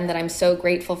my friend that I'm so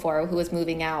grateful for, who was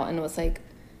moving out and was like,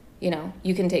 you know,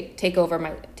 you can take over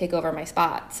my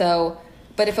spot. So,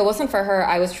 but if it wasn't for her,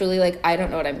 I was truly like, I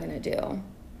don't know what I'm going to do.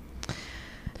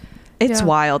 It's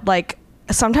wild. Like,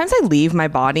 sometimes I leave my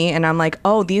body and I'm like,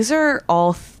 oh, these are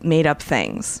all made up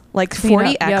things. Like,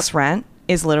 40x rent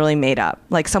is literally made up.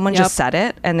 Like, someone just said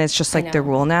it and it's just, like, the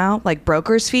rule now. Like,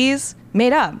 brokers' fees,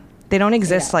 made up. They don't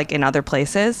exist like in other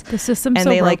places. The system's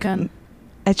so broken.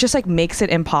 It just, like, makes it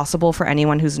impossible for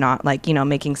anyone who's not, like, you know,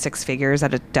 making 6 figures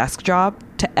at a desk job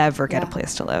to ever get a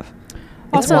place to live.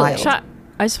 It's also wild.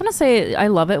 I just want to say, I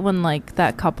love it when, like,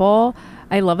 that couple,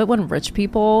 I love it when rich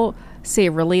people say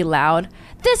really loud,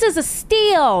 this is a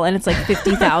steal, and it's like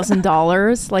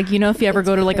 $50,000. Like, you know, if you ever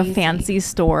go to, like, a fancy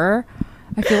store,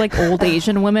 I feel like old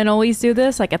Asian women always do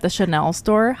this, like at the Chanel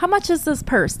store. How much is this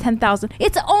purse? $10,000.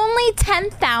 It's only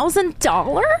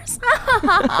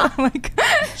 $10,000? Like,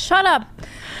 shut up,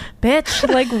 bitch.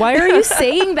 Like, why are you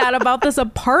saying that about this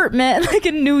apartment, like,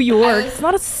 in New York? It's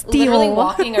not a steal. Literally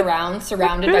walking around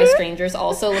surrounded by strangers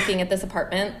also looking at this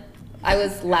apartment. I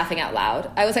was laughing out loud.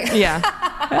 I was like,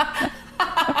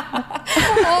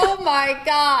 oh my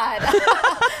God.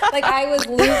 Like, I was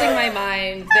losing my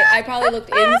mind. I probably looked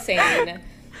insane.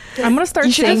 I'm going to start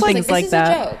saying things like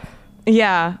that.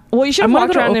 Yeah. Well, you should have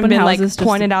walked around and been like,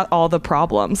 pointed out all the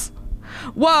problems.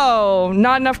 Whoa,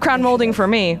 not enough crown molding for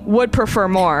me. Would prefer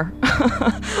more.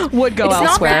 Would go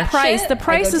elsewhere. It's not the price. The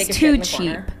price is too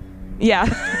cheap. Yeah.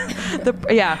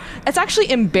 It's actually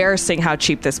embarrassing how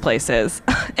cheap this place is.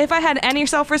 If I had any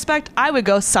self-respect, I would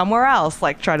go somewhere else.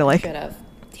 Like, try to, like... Should have.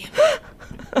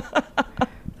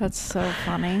 That's so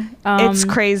funny. It's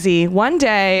crazy. One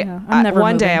day,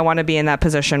 I want to be in that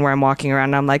position where I'm walking around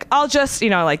and I'm like, I'll just, you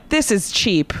know, like, this is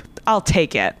cheap. I'll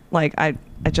take it. Like, I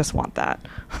just want that.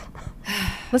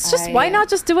 Why not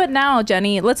just do it now,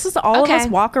 Jenny? Let's just all of us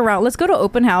walk around. Let's go to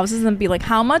open houses and be like,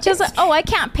 how much is it? Oh, I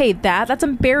can't pay that. That's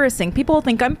embarrassing. People will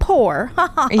think I'm poor.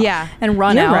 Yeah. And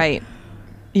run out.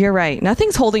 You're right.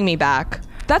 Nothing's holding me back.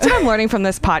 That's what I'm learning from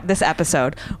this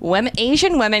episode.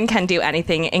 Asian women can do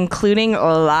anything, including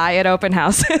lie at open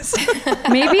houses.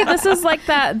 Maybe this is like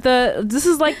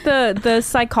the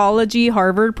psychology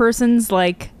Harvard person's,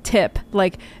 like, tip.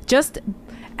 Like, just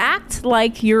act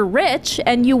like you're rich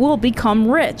and you will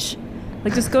become rich.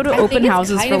 Like, just go to open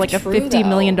houses for, like, a $50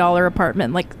 million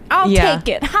apartment. Like, I'll take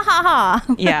it. Ha ha ha.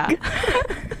 Yeah.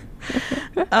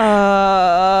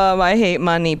 I hate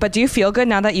money. But do you feel good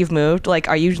now that you've moved? Like,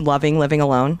 are you loving living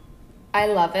alone? I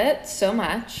love it so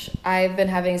much. I've been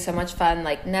having so much fun,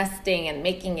 like, nesting and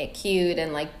making it cute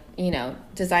and, like, you know,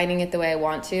 designing it the way I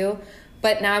want to.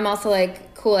 But now I'm also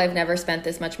like, cool, I've never spent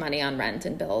this much money on rent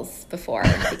and bills before.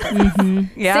 Because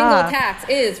single tax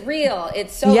is real.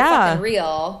 It's so fucking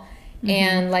real.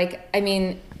 And, like, I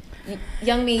mean,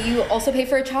 Youngmi, you also pay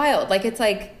for a child. Like, it's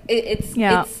like,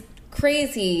 it's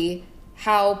crazy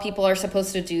how people are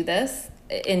supposed to do this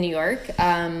in New York.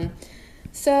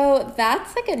 So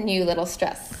that's like a new little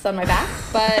stress on my back,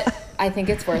 but I think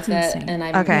it's worth it, and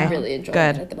I'm really enjoying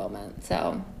it at the moment.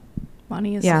 So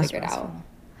money is figured out.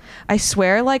 I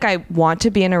swear, like, I want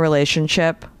to be in a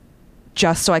relationship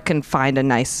just so I can find a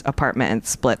nice apartment and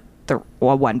split the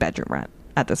one bedroom rent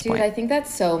at this point. Dude, I think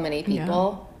that's so many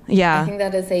people. Yeah. I think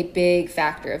that is a big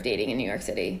factor of dating in New York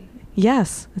City.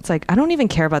 Yes. It's like, I don't even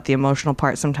care about the emotional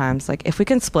part sometimes. Like, if we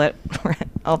can split rent,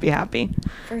 I'll be happy.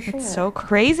 For sure. It's so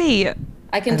crazy.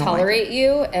 I can tolerate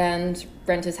you, and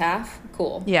rent is half.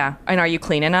 Cool. Yeah. And are you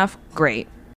clean enough? Great.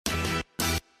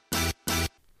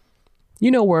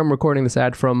 You know where I'm recording this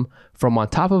ad from on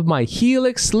top of my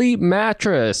Helix Sleep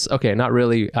mattress. Okay, not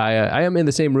really. I am in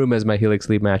the same room as my Helix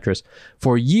Sleep mattress.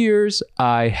 For years,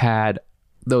 I had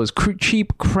those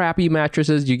cheap, crappy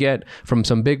mattresses you get from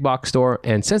some big box store.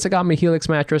 And since I got my Helix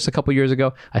mattress a couple years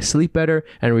ago, I sleep better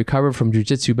and recover from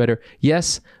jujitsu better.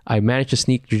 Yes, I managed to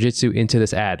sneak jujitsu into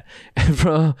this ad. And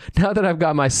now that I've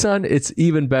got my son, it's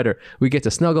even better. We get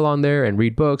to snuggle on there and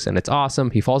read books, and it's awesome.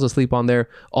 He falls asleep on there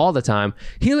all the time.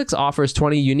 Helix offers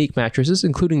 20 unique mattresses,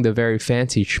 including the very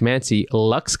fancy schmancy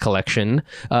Luxe collection.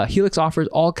 Helix offers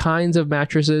all kinds of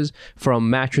mattresses, from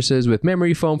mattresses with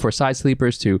memory foam for side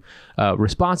sleepers to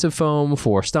responsive foam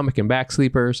for stomach and back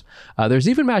sleepers. There's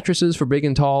even mattresses for big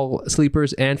and tall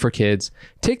sleepers and for kids.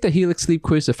 Take the Helix Sleep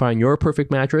Quiz to find your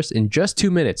perfect mattress in just 2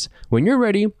 minutes. When you're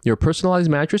ready, your personalized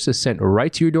mattress is sent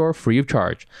right to your door free of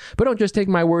charge. But don't just take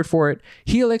my word for it.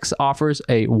 Helix offers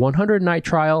a 100-night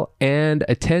trial and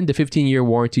a 10 to 15-year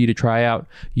warranty to try out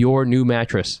your new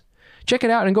mattress. Check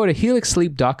it out and go to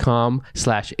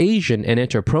helixsleep.com/Asian and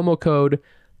enter promo code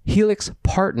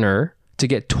HelixPartner to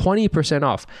get 20%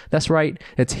 off. That's right.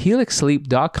 It's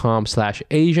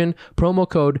helixsleep.com/Asian, promo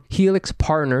code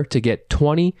HelixPartner to get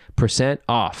 20%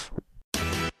 off.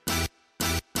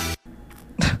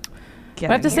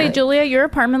 I have to say, Julia, your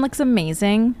apartment looks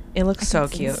amazing. It looks so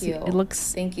cute. It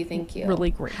looks thank you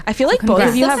really great. I feel like both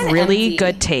of you have really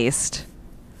good taste.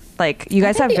 Like, you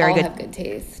guys have very good... have good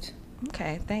taste.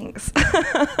 Okay, thanks.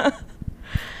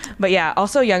 But yeah,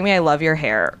 also, Youngmi, I love your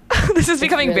hair. This is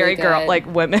becoming really very girl, like,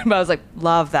 women, but I was like,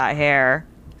 love that hair.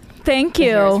 Thank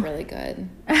you. It's really good.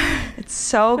 It's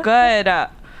so good.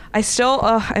 I still,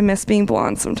 I miss being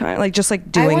blonde sometimes. Like, just like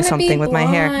doing something with my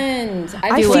hair.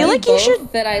 I feel like you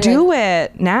should do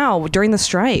it now during the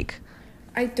strike.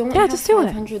 I don't have just do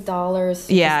it. $500.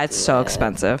 Yeah, it's so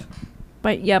expensive.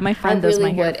 But yeah, my friend does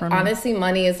my hair for me. Honestly,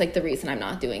 money is like the reason I'm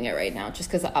not doing it right now, just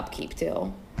because of upkeep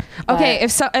too. Okay,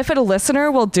 if a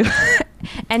listener will do it,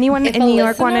 anyone in New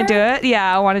York want to do it?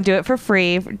 Yeah, I want to do it for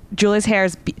free. Julia's hair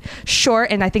is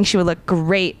short, and I think she would look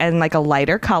great in like a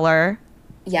lighter color.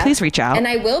 Yeah, please reach out. And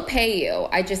I will pay you.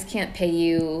 I just can't pay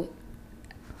you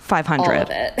 $500. All of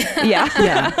it.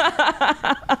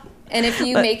 Yeah. And if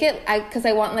you make it, because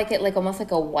I want like it like almost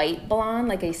like a white blonde,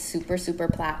 like a super, super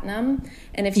platinum.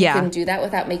 And if you can do that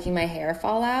without making my hair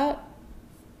fall out,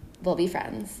 we'll be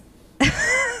friends.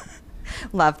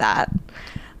 Love that.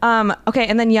 Okay,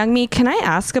 and then Youngmi, can I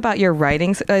ask about your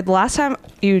writings? The last time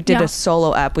you did a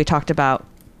solo ep, we talked about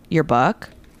your book.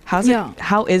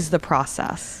 How is the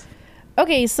process?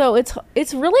 Okay, so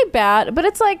it's really bad, but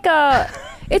it's like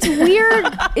it's weird.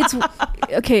 It's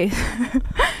okay.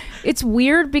 It's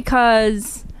weird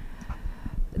because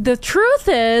the truth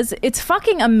is, it's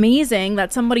fucking amazing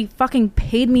that somebody fucking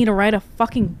paid me to write a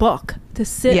fucking book to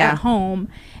sit at home,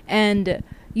 and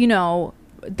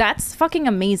that's fucking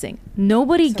amazing.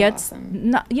 Nobody gets, awesome.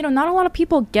 Not a lot of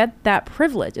people get that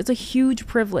privilege. It's a huge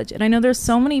privilege, and I know there's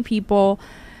so many people.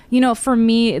 For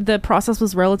me, the process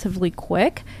was relatively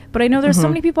quick, but I know there's so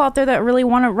many people out there that really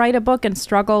want to write a book and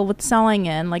struggle with selling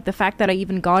it. And like the fact that I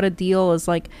even got a deal is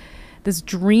like this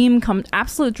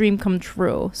absolute dream come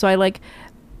true. So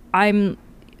I'm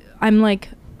like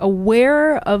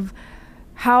aware of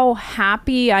how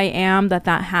happy I am that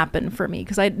happened for me,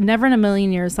 because I never in a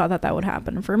million years thought that would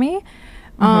happen for me.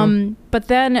 But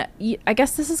then I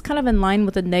guess this is kind of in line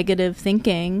with the negative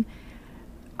thinking.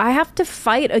 I have to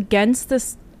fight against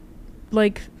this,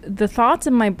 like the thoughts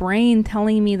in my brain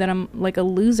telling me that I'm like a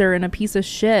loser and a piece of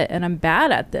shit and I'm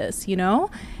bad at this, and I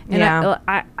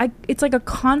it's like a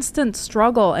constant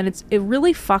struggle, and it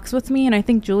really fucks with me. And I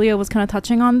think Julia was kind of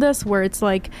touching on this, where it's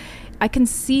like I can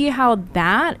see how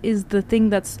that is the thing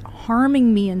that's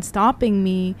harming me and stopping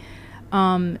me,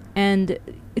 and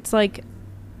it's like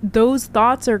those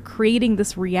thoughts are creating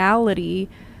this reality,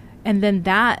 and then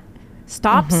that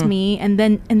stops me, and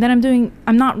then I'm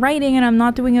not writing, and I'm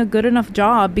not doing a good enough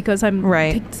job because I'm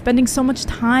spending so much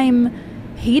time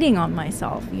hating on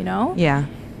myself, you know? Yeah.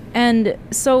 And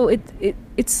so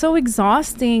it's so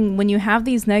exhausting when you have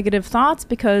these negative thoughts,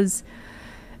 because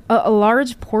a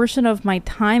large portion of my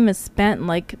time is spent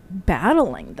like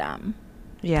battling them.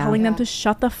 Telling them to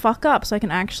shut the fuck up so I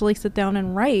can actually sit down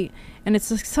and write. And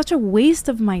it's like such a waste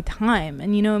of my time.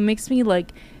 And, you know, it makes me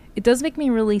like, it does make me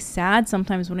really sad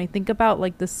sometimes when I think about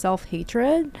like the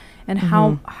self-hatred and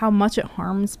how much it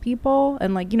harms people,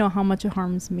 and like, you know, how much it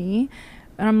harms me.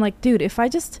 And I'm like, dude, if I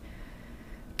just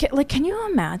like, can you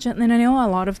imagine? And I know a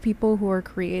lot of people who are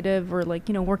creative or like,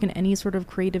 you know, work in any sort of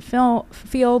creative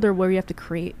field, or where you have to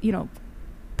create, you know,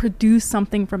 produce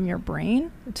something from your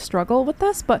brain, to struggle with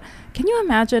this. But can you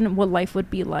imagine what life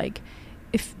would be like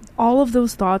if all of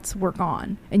those thoughts were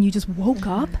gone and you just woke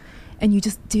up and you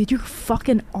just did your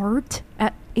fucking art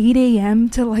at 8 a.m.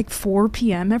 to like 4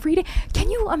 p.m. every day?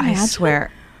 Can you imagine? I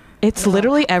swear, it's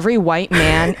literally every white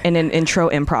man in an intro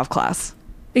improv class.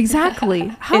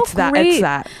 Exactly. How it's great.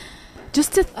 that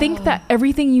Just to think that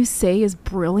everything you say is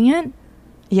brilliant.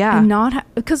 Yeah. And not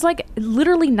because like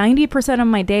literally 90% of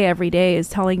my day every day is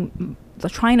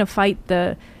trying to fight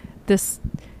this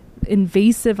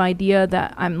invasive idea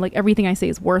that I'm like, everything I say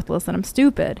is worthless and I'm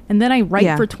stupid. And then I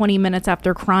write for 20 minutes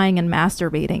after crying and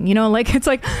masturbating, you know, like it's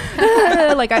like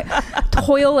like I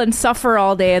toil and suffer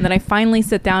all day, and then I finally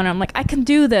sit down and I'm like, I can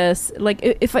do this. Like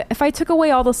if I took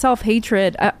away all the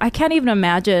self-hatred, I can't even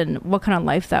imagine what kind of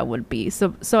life that would be.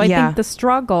 So I think the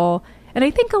struggle, and I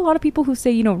think a lot of people who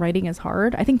say, you know, writing is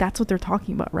hard, I think that's what they're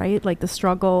talking about, right? Like the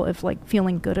struggle of like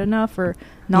feeling good enough or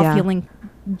not feeling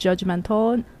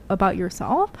judgmental about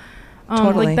yourself.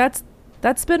 Totally. Like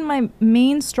that's been my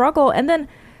main struggle. And then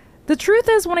the truth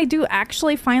is, when I do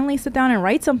actually finally sit down and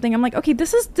write something, I'm like, okay,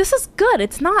 this is good.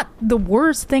 It's not the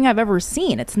worst thing I've ever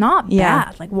seen. It's not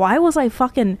bad. Like, why was I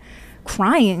fucking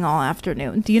crying all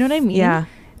afternoon? Do you know what I mean? Yeah,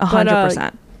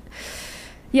 100%.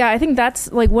 Yeah, I think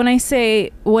that's like when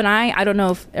I don't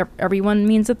know if everyone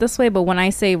means it this way, but when I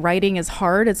say writing is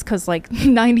hard, it's because like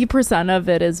 90% of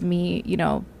it is me, you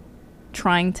know,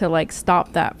 trying to like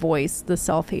stop that voice, the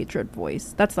self-hatred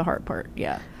voice. That's the hard part.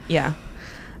 Yeah.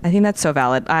 I think that's so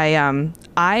valid.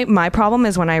 My problem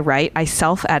is when I write, I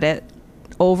self-edit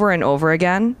over and over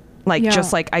again. Like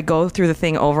just like I go through the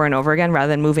thing over and over again rather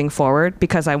than moving forward,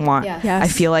 because I want, I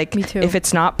feel like if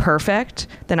it's not perfect,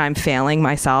 then I'm failing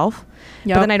myself.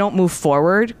 But then I don't move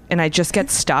forward, and I just get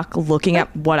stuck looking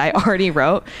at what I already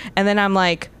wrote. And then I'm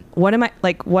like, what am I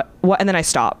like, what, and then I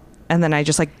stop. And then I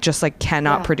just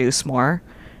cannot produce more.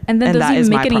 And then doesn't even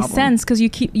make any sense, because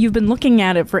you've been looking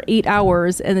at it for 8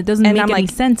 hours and it doesn't make any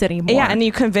sense anymore. Yeah, and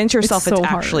you convince yourself it's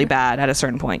actually bad at a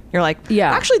certain point. You're like,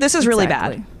 actually this is really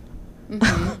bad.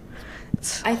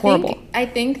 It's horrible. I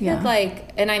think that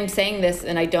like, and I'm saying this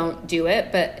and I don't do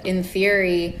it, but in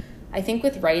theory, I think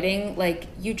with writing, like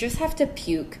you just have to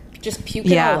puke. Just puke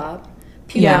it all up.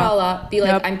 Puke it all up. Be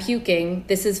like, I'm puking.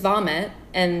 This is vomit.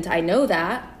 And I know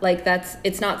that, like,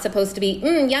 it's not supposed to be,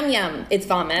 yum, yum, it's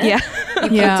vomit. Yeah. You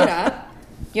puked it up.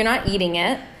 You're not eating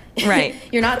it. Right.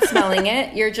 You're not smelling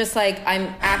it. You're just like,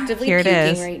 I'm actively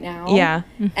puking right now. Yeah.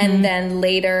 And then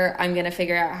later, I'm going to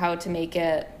figure out how to make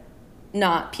it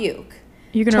not puke.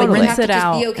 You're going to rinse it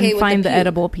out and find the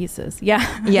edible pieces.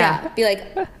 Yeah. Be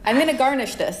like, I'm going to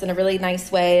garnish this in a really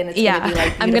nice way. And it's going to be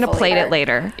like, I'm going to plate it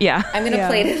later. Yeah. I'm going to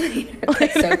plate it later.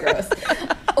 That's so gross.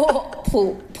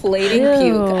 Plating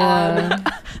puke.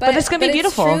 But it's going to be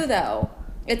beautiful. It's true, though.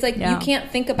 It's like, you can't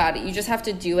think about it. You just have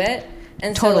to do it.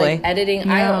 And so, like, editing,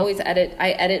 I always edit.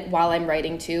 I edit while I'm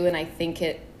writing, too. And I think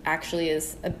it actually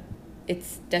is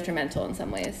it's detrimental in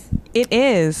some ways. It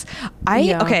is.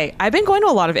 Okay, I've been going to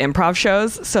a lot of improv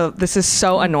shows, so this is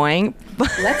so annoying.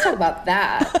 Let's talk about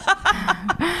that.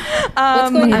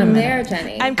 What's going on there,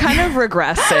 Jenny? I'm kind of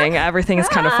regressing. Everything is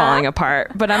kind of falling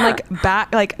apart. But I'm like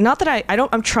back, like, not that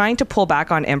I'm trying to pull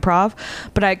back on improv,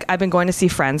 but I've been going to see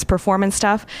friends perform and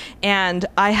stuff. And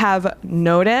I have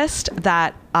noticed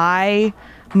that my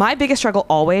biggest struggle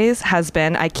always has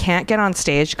been I can't get on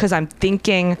stage because I'm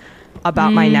thinking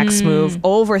about my next move,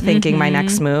 overthinking my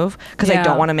next move, because I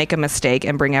don't want to make a mistake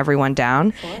and bring everyone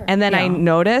down. Sure. And then I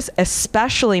notice,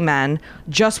 especially men,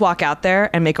 just walk out there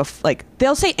and make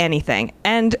they'll say anything.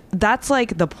 And that's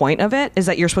like the point of it, is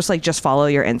that you're supposed to like just follow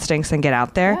your instincts and get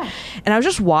out there. Yeah. And I was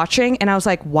just watching and I was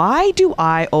like, why do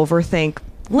I overthink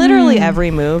literally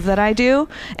every move that I do?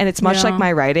 And it's much like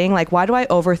my writing. Like, why do I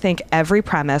overthink every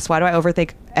premise? Why do I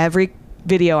overthink every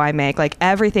video I make? Like,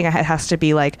 everything has to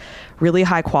be like really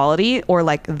high quality or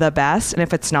like the best, and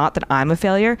if it's not, then I'm a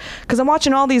failure, because I'm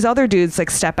watching all these other dudes like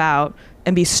step out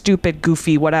and be stupid,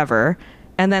 goofy, whatever,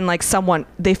 and then like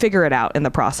they figure it out in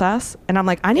the process, and I'm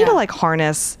like, I need to like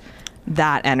harness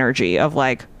that energy of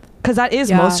like, because that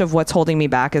is most of what's holding me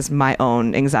back is my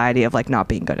own anxiety of like not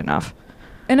being good enough.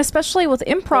 And especially with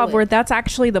improv, where that's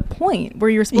actually the point, where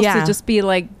you're supposed to just be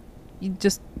like, you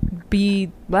just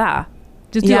be blah,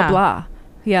 just do a blah.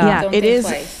 Yeah, Don't it think is.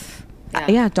 Twice.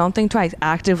 Yeah, don't think twice.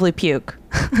 Actively puke.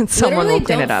 Someone Literally will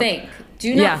clean it up. Think.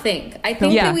 Do not think. I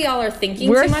think that we all are thinking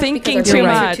We're too much thinking because our too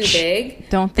brains much. are too big.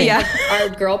 Don't think. Like, our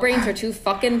girl brains are too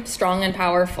fucking strong and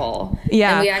powerful.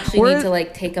 Yeah. And we actually need to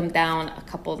like take them down a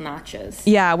couple notches.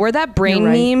 Yeah, we're that brain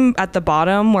meme at the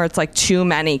bottom where it's like too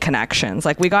many connections.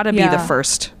 Like we got to be the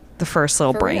first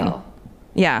little For brain. real.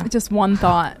 Yeah. Just one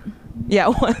thought. Yeah,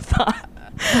 one thought.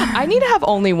 I need to have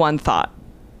only one thought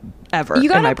ever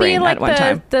You in my gotta brain be like at one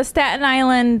time. the Staten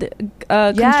Island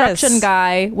construction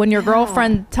guy when your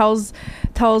girlfriend tells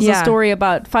a story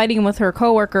about fighting with her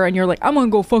coworker, and you're like, I'm gonna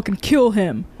go fucking kill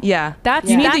him. Yeah, that's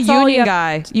you need that's the all union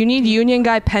guy. You need union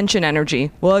guy pension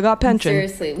energy. Well, I got pension.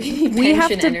 Seriously, we need We have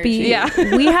pension to energy.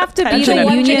 be. We have to be Pension the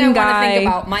energy. union One thing I wanna think guy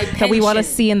about, my that we want to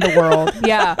pension. see in the world.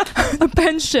 Yeah, the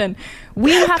pension.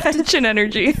 We have to Pension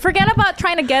energy. forget about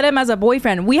trying to get him as a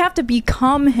boyfriend. We have to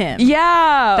become him.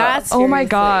 Yeah, That's oh my seriously.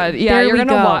 god. Yeah, There you're we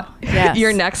gonna go. want Yes.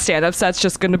 your next stand-up set's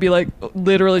just gonna be like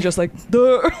literally just like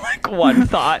like one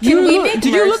thought. Can we make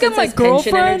Did you merch look at that my says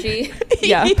pension girlfriend? energy?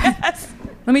 Yeah. Yes.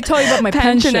 Let me tell you about my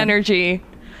Pension pension. energy.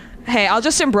 Hey, I'll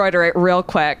just embroider it real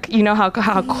quick. You know how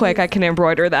quick I can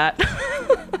embroider that.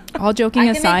 All joking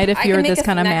aside, if you're this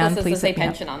kind of man, please say hit me up.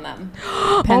 pension on them.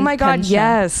 Oh my god, pension.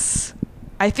 yes.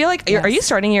 I feel like are you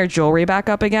starting your jewelry back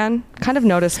up again? Kind of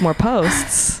noticed more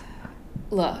posts.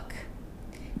 Look,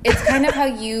 it's kind of how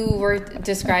you were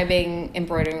describing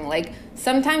embroidering. Like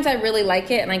sometimes I really like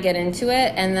it and I get into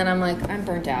it, and then I'm like, I'm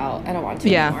burnt out. I don't want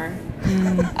to anymore.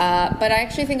 But I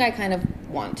actually think I kind of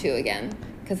want to again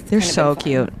because They're so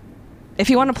cute.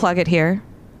 If you want to plug it here,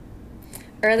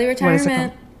 early what is it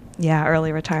retirement. called? Yeah,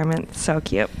 early retirement. So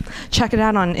cute. Check it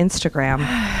out on Instagram.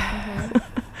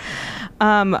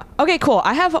 Okay, cool.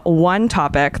 I have one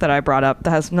topic that I brought up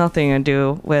that has nothing to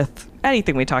do with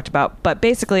anything we talked about. But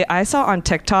basically, I saw on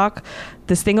TikTok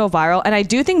this thing go viral. And I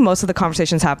do think most of the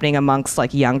conversation's happening amongst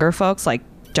like younger folks, like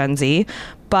Gen Z.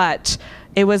 But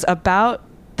it was about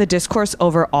the discourse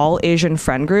over all Asian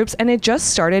friend groups. And it just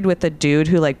started with the dude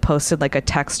who like posted like a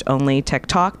text only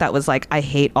TikTok that was like, I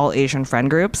hate all Asian friend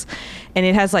groups. And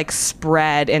it has like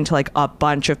spread into like a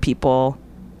bunch of people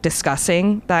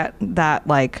discussing that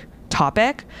like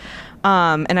topic.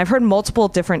 And I've heard multiple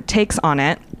different takes on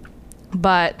it,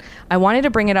 but I wanted to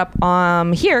bring it up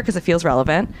here because it feels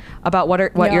relevant about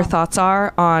what your thoughts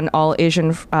are on all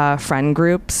Asian friend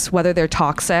groups, whether they're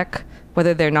toxic,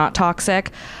 whether they're not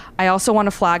toxic. I also want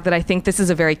to flag that I think this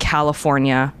is a very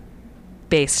California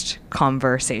based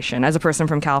conversation as a person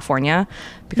from California,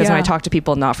 because when I talk to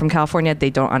people not from California, they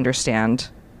don't understand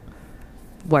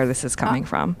where this is coming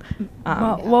from.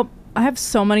 Well, I have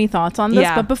so many thoughts on this,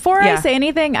 but before I say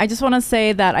anything, I just want to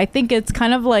say that I think it's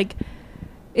kind of like,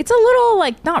 it's a little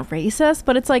like not racist,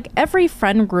 but it's like every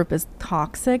friend group is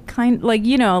toxic, and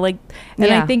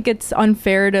I think it's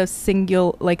unfair to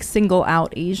single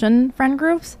out Asian friend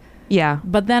groups. Yeah.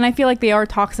 But then I feel like they are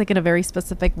toxic in a very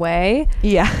specific way.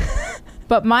 Yeah.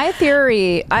 But my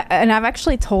theory, and I've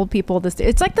actually told people this,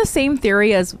 it's like the same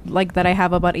theory as like that I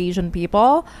have about Asian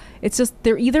people. It's just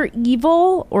they're either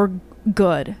evil or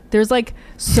good. There's like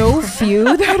so few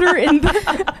that are in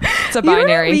the it's a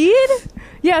binary. You know what I mean?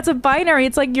 Yeah, it's a binary.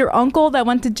 It's like your uncle that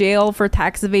went to jail for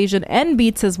tax evasion and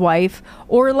beats his wife,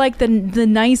 or like the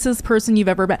nicest person you've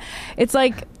ever met. It's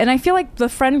like, and I feel like the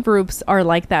friend groups are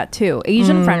like that too.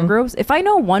 Asian friend groups. If I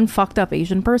know one fucked up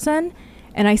Asian person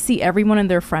and I see everyone in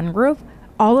their friend group,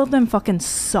 all of them fucking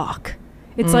suck.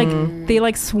 It's like they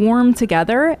like swarm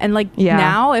together, and like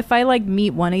now if I like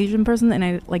meet one Asian person and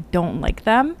I like don't like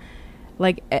them,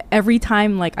 like every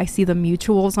time like I see the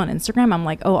mutuals on Instagram, I'm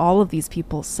like, oh, all of these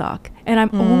people suck, and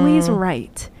I'm always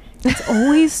right. It's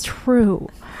always true.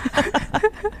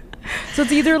 So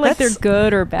it's either like they're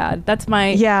good or bad. That's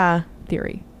my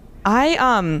theory.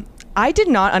 I did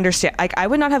not understand. Like I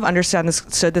would not have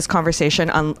understood this conversation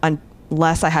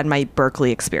unless I had my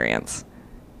Berkeley experience.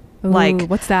 Ooh, like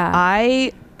what's that?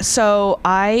 I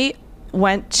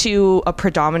went to a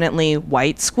predominantly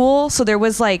white school, so there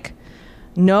was like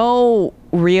no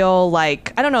real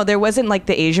like, I don't know, there wasn't like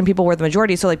the Asian people were the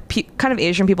majority, so like kind of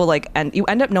Asian people, like, and you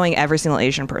end up knowing every single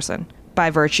Asian person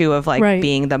by virtue of like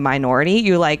being the minority.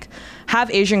 You like have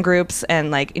Asian groups,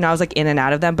 and like, you know, I was like in and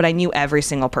out of them, but I knew every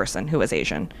single person who was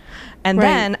Asian. And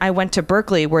then I went to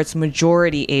Berkeley where it's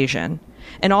majority Asian,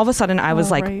 and all of a sudden I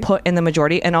was like put in the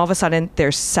majority, and all of a sudden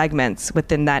there's segments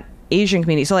within that Asian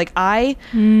community. So like I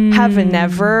have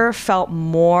never felt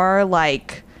more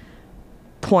like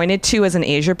pointed to as an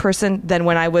Asian person than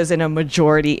when I was in a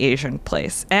majority Asian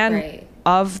place. And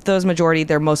of those majority,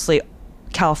 they're mostly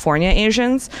California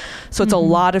Asians. So it's a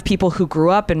lot of people who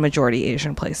grew up in majority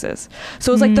Asian places.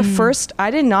 So it was like the first,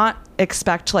 I did not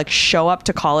expect to like show up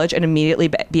to college and immediately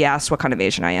be asked what kind of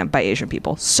Asian I am by Asian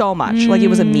people so much. Like it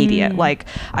was immediate. Like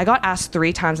I got asked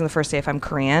 3 times on the first day if I'm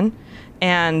Korean.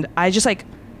 And I just like,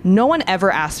 no one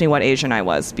ever asked me what Asian I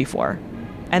was before.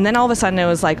 And then all of a sudden it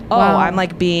was like, oh, wow. I'm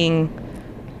like being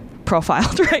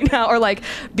profiled right now, or like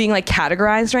being like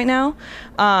categorized right now.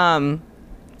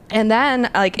 And then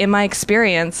like in my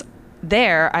experience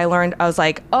there, I learned, I was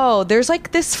like, oh, there's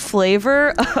like this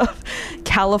flavor of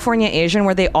California Asian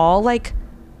where they all like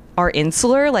are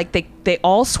insular, like they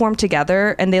all swarm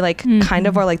together and they like kind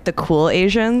of are like the cool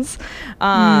Asians.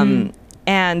 And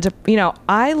you know,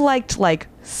 I liked like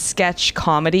sketch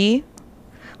comedy.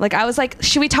 Like I was like,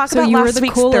 should we talk about last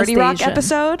week's 30 Rock Asian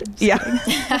episode? Yeah.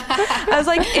 I was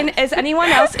like, is anyone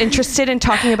else interested in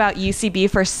talking about UCB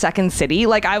for Second City?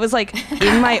 Like I was like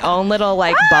in my own little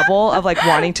like bubble of like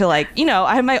wanting to like, you know,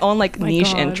 I have my own like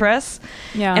niche interests.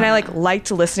 Yeah. And I like liked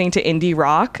listening to indie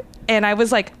rock. And I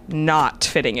was like not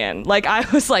fitting in. Like I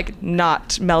was like not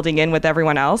melding in with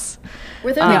everyone else.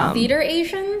 Were there like theater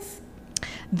Asians?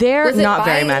 There not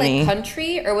very many. Like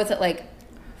country, or was it like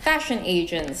fashion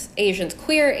Asians,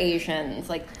 queer Asians,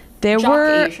 like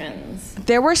Asians?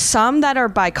 There were some that are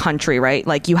by country, right?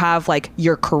 Like you have like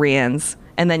your Koreans,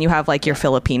 and then you have like your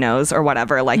Filipinos or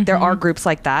whatever. Like there are groups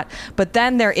like that. But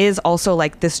then there is also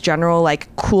like this general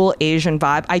like cool Asian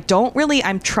vibe.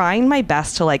 I'm trying my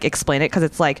best to like explain it, because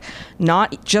it's like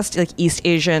not just like East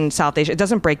Asian, South Asian. It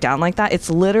doesn't break down like that.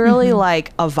 It's literally like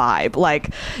a vibe.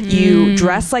 Like you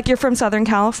dress like you're from Southern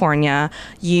California.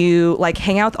 You like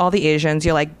hang out with all the Asians.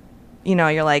 You're like, you know,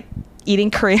 you're like eating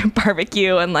Korean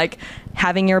barbecue and like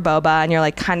having your boba, and you're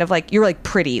like kind of like, you're like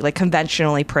pretty, like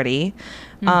conventionally pretty.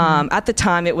 At the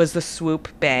time it was the swoop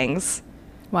bangs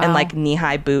and like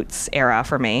knee-high boots era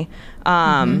for me.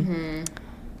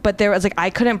 But there was like,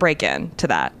 I couldn't break into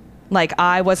that. Like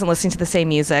I wasn't listening to the same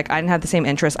music. I didn't have the same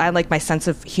interests. I like, my sense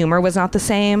of humor was not the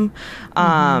same.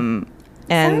 And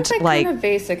like kind of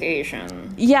basic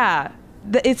Asian. Yeah,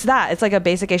 it's that. It's like a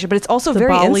basic Asian, but it's also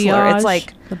very insular. It's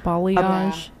like the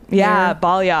balayage. Yeah,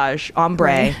 balayage, ombre.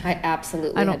 Right. I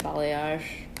absolutely had balayage.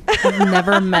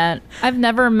 I've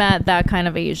never met that kind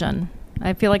of Asian.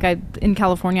 I feel like in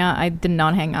California, I did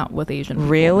not hang out with Asian people.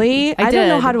 Really? I didn't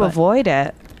know how to avoid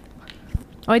it.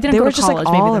 Oh, I didn't go to college. They were just like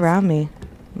all around me.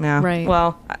 Yeah. Right.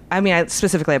 Well, I mean,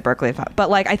 specifically at Berkeley, but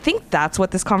like, I think that's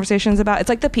what this conversation is about. It's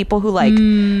like the people who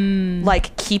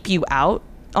like keep you out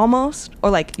almost,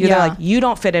 or like they're like, you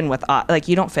don't fit in with us. Like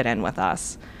you don't fit in with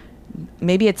us.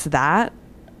 Maybe it's that.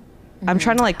 I'm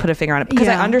trying to like put a finger on it, because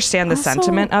I understand the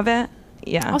sentiment of it.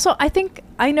 Yeah. Also, I think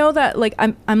I know that like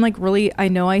I'm like really, I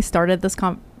know I started this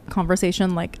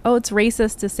conversation like, oh, it's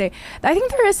racist to say. I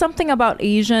think there is something about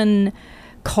Asian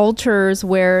cultures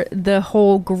where the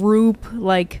whole group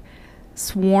like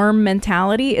swarm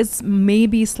mentality is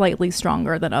maybe slightly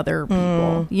stronger than other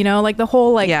people. You know, like the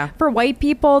whole like for white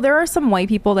people, there are some white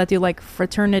people that do like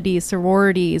fraternities,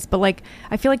 sororities, but like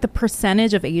I feel like the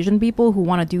percentage of Asian people who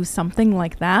want to do something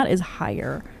like that is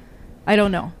higher. I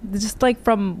don't know, just like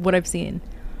from what I've seen.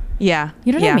 Yeah,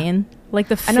 you know what I mean? Like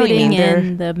the fitting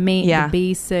in, the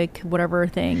basic whatever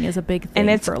thing is a big thing, and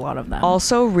it's for a lot of them.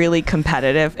 Also really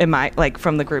competitive in my, like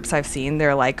from the groups I've seen,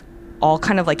 they're like all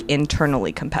kind of like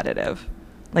internally competitive.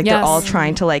 Like they're all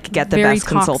trying to like get the very best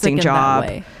consulting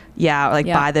job. Yeah, or like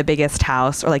buy the biggest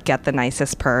house, or like get the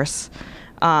nicest purse.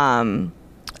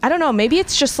 I don't know, maybe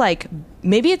it's just like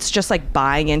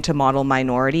buying into model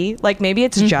minority. Like maybe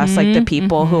it's just like the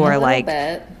people who are like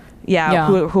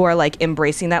who are like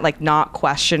embracing that, like not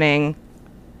questioning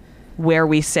where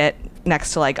we sit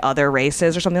next to like other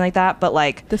races or something like that, but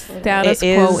like the status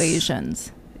quo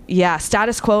Asians. Yeah,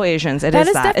 status quo Asians. That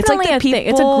is that. It's like the people,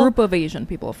 it's a group of Asian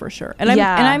people for sure. And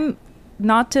I'm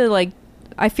not to like,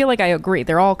 I feel like I agree.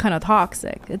 They're all kind of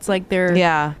toxic. It's like they're.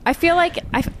 Yeah. I feel like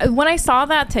when I saw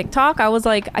that TikTok, I was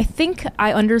like, I think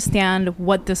I understand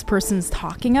what this person's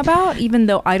talking about, even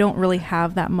though I don't really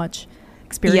have that much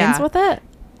experience with it.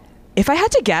 If I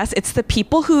had to guess, it's the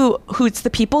people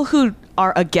who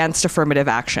are against affirmative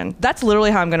action. That's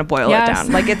literally how I'm going to boil it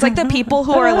down. Like it's like the people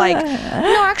who are like,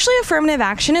 no, actually, affirmative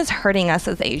action is hurting us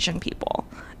as Asian people.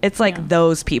 It's like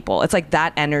those people. It's like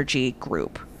that energy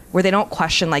group where they don't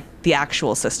question like the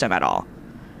actual system at all.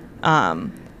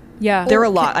 There are a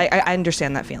lot. I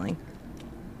understand that feeling.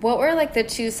 What were like the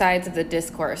two sides of the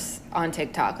discourse on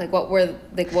TikTok? Like what were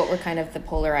kind of the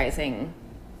polarizing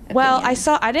opinions? Well,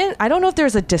 I don't know if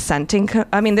there's a dissenting.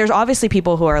 I mean, there's obviously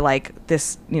people who are like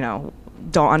this, you know,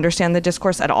 don't understand the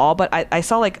discourse at all, but I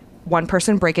saw like one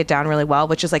person break it down really well,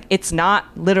 which is like, it's not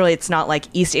like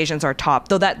East Asians are top,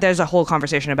 though that there's a whole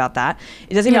conversation about that.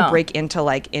 It doesn't even break into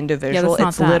like individual.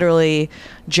 It's literally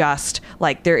just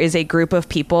like there is a group of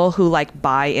people who like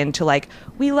buy into like,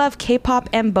 we love K-pop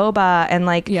and boba and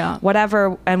like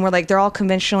whatever, and we're like, they're all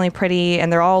conventionally pretty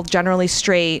and they're all generally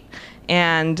straight,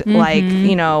 and like,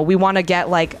 you know, we want to get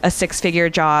like a 6-figure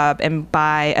job and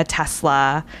buy a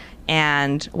Tesla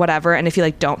and whatever, and if you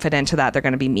like don't fit into that, they're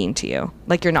going to be mean to you.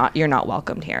 Like you're not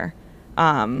welcomed here.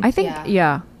 I think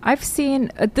I've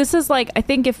seen this is like, I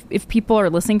think if people are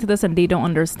listening to this and they don't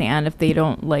understand, if they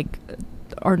don't like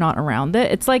are not around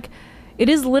it, it's like it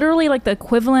is literally like the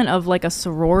equivalent of like a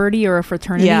sorority or a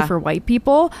fraternity for white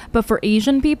people, but for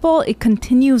Asian people it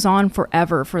continues on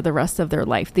forever for the rest of their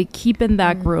life. They keep in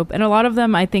that group, and a lot of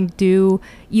them I think do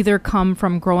either come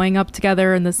from growing up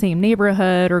together in the same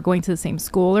neighborhood or going to the same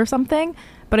school or something.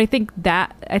 But I think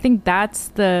that's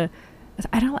the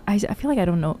I feel like I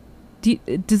don't know.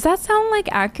 Does that sound like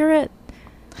accurate?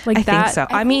 Like I think so.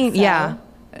 I mean, so.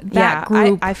 That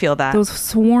group, I feel that those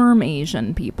swarm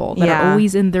Asian people that are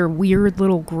always in their weird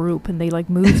little group and they like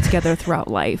move together throughout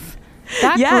life.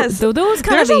 That group, those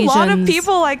kind there's of Asians a lot of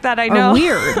people like that. I know are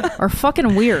weird, are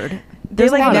fucking weird. They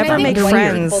like never make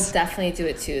friends. White people definitely do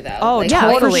it too, though. Oh, like,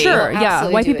 yeah, for sure. Yeah,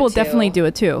 white people definitely do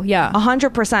it too. Yeah,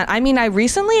 100%. I mean, I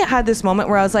recently had this moment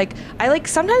where I was like, I like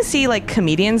sometimes see like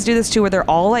comedians do this too, where they're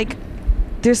all like,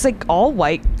 there's like all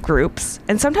white groups,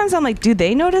 and sometimes I'm like, do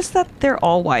they notice that they're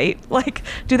all white? Like,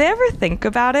 do they ever think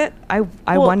about it? I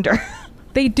wonder.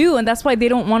 They do, and that's why they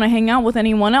don't want to hang out with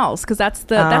anyone else, because that's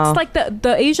like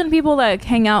the Asian people that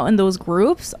hang out in those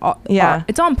groups.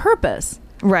 It's on purpose.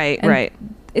 Right, and right.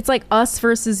 It's like us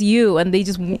versus you, and they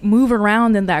just move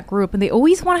around in that group, and they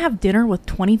always want to have dinner with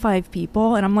 25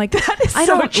 people, and I'm like, I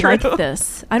don't like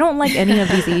this. I don't like any of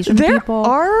these Asian people.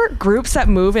 There are groups that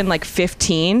move in like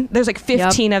 15. There's like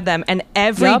 15 of them, and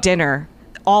every dinner,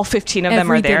 all 15 of them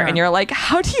are there, and you're like,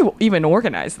 how do you even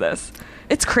organize this?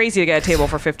 It's crazy to get a table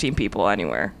for 15 people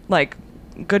anywhere. Like,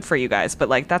 good for you guys, but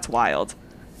like, that's wild.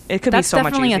 It could be so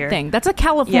much easier. That's definitely a thing. That's a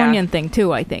Californian thing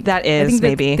too, I think. That is,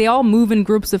 maybe. They all move in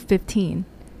groups of 15.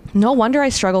 No wonder I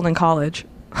struggled in college.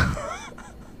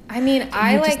 I mean,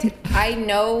 I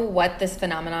know what this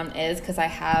phenomenon is because I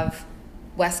have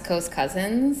West Coast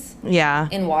cousins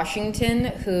in Washington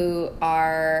who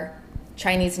are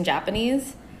Chinese and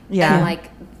Japanese. Yeah. And like,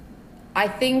 I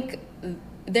think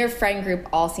their friend group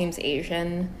all seems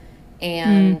Asian,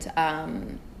 and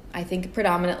I think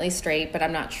predominantly straight, but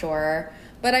I'm not sure.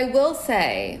 But I will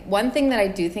say, one thing that I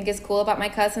do think is cool about my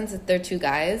cousins is they're two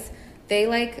guys. They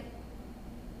like...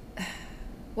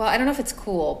 Well, I don't know if it's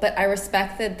cool, but I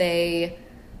respect that they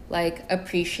like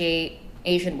appreciate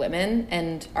Asian women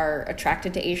and are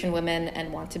attracted to Asian women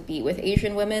and want to be with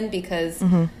Asian women, because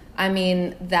I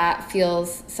mean, that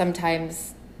feels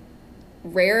sometimes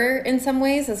rare in some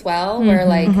ways as well, where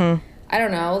like I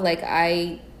don't know, like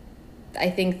I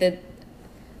think that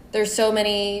there's so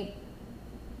many,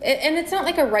 and it's not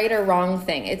like a right or wrong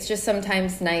thing. It's just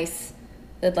sometimes nice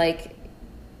that like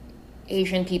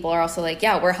Asian people are also like,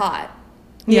 yeah, we're hot.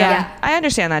 Yeah, I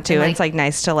understand that too. Like, it's like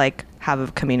nice to like have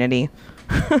a community.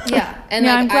 Yeah, and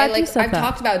like, I've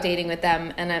talked about dating with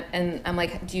them, and I'm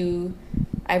like,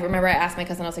 I remember I asked my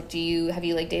cousin, I was like, have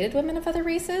you like dated women of other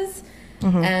races?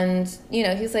 And you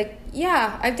know, he's like,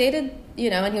 yeah, I've dated,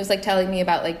 you know, and he was like telling me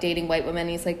about like dating white women.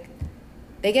 He's like,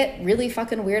 they get really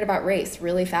fucking weird about race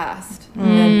really fast, and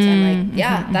I'm like,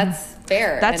 yeah, that's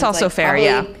fair. That's and also like, fair.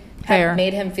 Yeah, have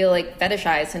made him feel like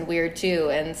fetishized and weird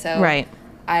too, and so right.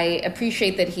 I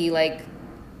appreciate that he like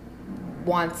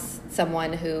wants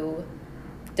someone who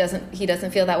doesn't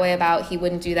feel that way about. He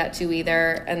wouldn't do that to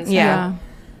either, and so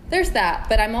there's that.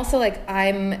 But I'm also like,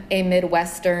 I'm a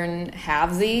Midwestern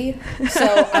halvesy,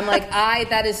 so I'm like,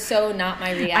 that is so not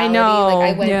my reality. I know.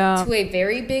 Like I went to a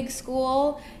very big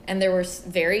school, and there were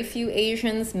very few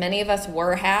Asians. Many of us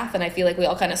were half, and I feel like we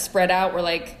all kind of spread out. We're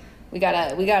like, we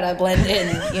gotta blend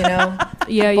in, you know? Some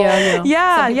people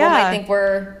might think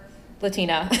we're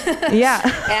Latina.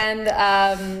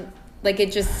 And like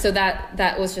it just, so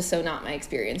that was just so not my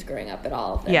experience growing up at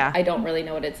all. I don't really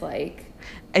know what it's like.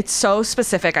 It's so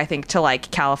specific, I think, to like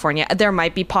California. There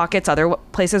might be pockets other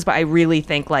places, but I really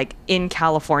think like in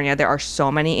California there are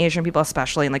so many Asian people,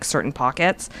 especially in like certain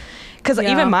pockets, because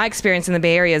even my experience in the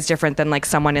Bay Area is different than like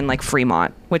someone in like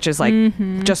Fremont, which is like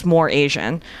just more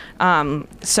Asian.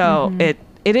 So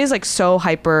it is like so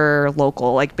hyper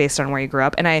local, like based on where you grew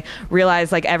up. And I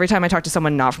realize like every time I talk to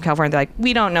someone not from California, they're like,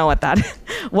 we don't know what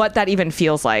that even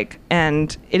feels like.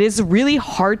 And it is really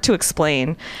hard to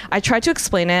explain. I tried to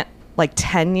explain it like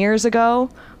 10 years ago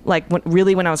like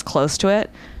when I was close to it,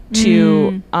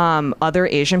 to other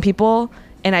Asian people,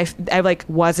 and I like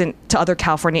wasn't to other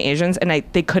California Asians, and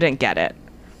they couldn't get it,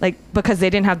 like because they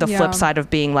didn't have the flip side of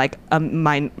being like a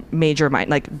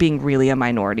like being really a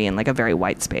minority in like a very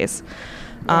white space.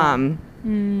 So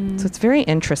it's very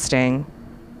interesting.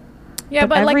 Yeah,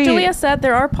 but like Julia said,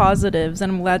 there are positives,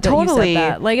 and I'm glad that you said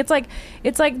that. Like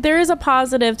it's like there is a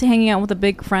positive to hanging out with a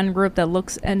big friend group that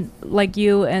looks and like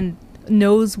you and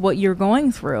knows what you're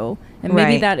going through, and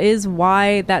maybe that is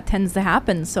why that tends to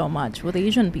happen so much with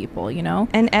Asian people, you know.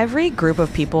 And every group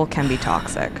of people can be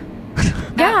toxic.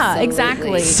 Yeah,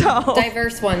 exactly. So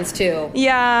diverse ones too.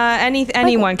 Yeah,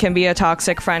 anyone can be a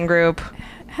toxic friend group.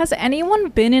 Has anyone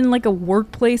been in like a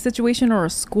workplace situation or a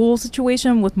school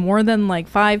situation with more than like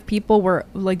 5 people where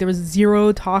like there was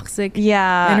zero toxic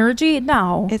energy?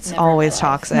 No. It's always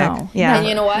toxic. No. Yeah. And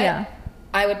you know what? Yeah.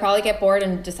 I would probably get bored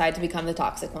and decide to become the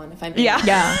toxic one if I'm being honest.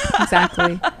 Yeah,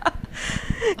 exactly.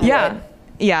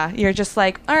 Yeah. You're just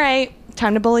like, all right,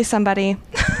 time to bully somebody.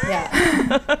 Yeah.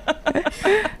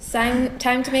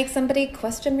 Time to make somebody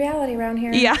question reality around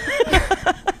here. Yeah.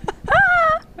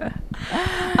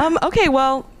 Okay,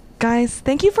 well, guys,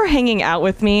 thank you for hanging out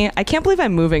with me. I can't believe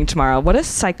I'm moving tomorrow. What a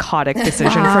psychotic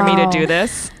decision for me to do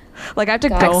this. Like, I have to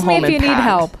go home and pack. Text me if you need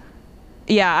help.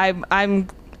 Yeah, I'm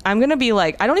gonna be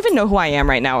like, I don't even know who I am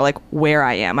right now, or like where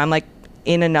I am. I'm like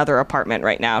in another apartment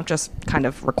right now, just kind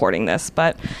of recording this.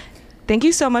 But thank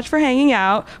you so much for hanging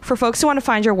out. For folks who want to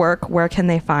find your work, where can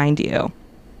they find you?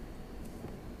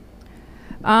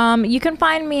 You can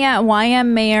find me at YM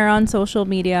Mayor on social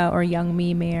media or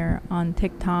Youngmi Mayor on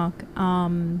TikTok.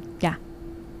 Yeah.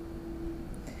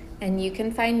 And you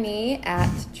can find me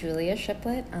at Julia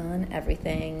Shiplett on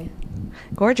everything.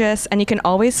 Gorgeous. And you can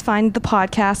always find the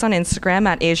podcast on Instagram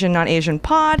at Asian Not Asian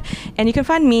Pod. And you can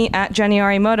find me at Jenny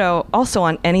Arimoto also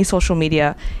on any social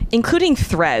media, including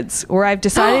Threads, where I've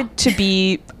decided to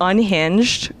be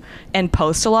unhinged and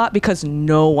post a lot because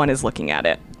no one is looking at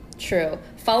it. True.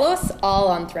 Follow us all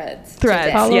on Threads.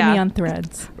 Follow me on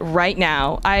Threads. Right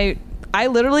now. I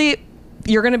literally,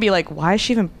 you're going to be like, why is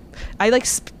she even... I like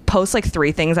post like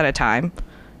 3 things at a time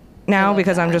now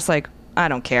because I'm just like, I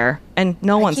don't care. And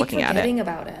no one's looking at it. I keep forgetting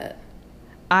about it.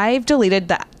 I've deleted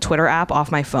the Twitter app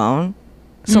off my phone.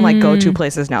 So my go-to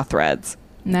place is now Threads.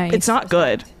 Nice. It's not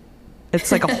good.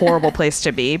 It's like a horrible place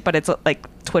to be, but it's like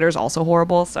Twitter's also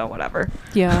horrible, so whatever.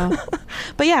 Yeah.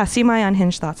 But yeah, see my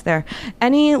unhinged thoughts there.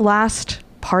 Any last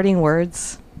parting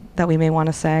words that we may want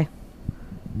to say?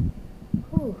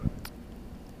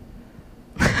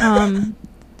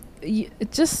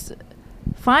 Just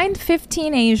find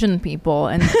 15 Asian people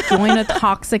and join a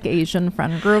toxic Asian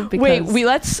friend group.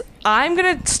 Because I'm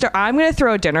gonna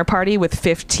throw a dinner party with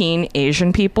 15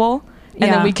 Asian people,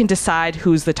 and then we can decide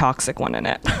who's the toxic one in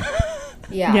it.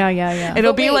 Yeah.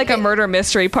 It'll be like a murder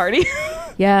mystery party.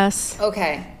 Yes.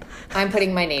 Okay. I'm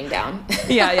putting my name down.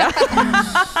 Yeah.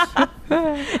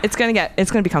 It's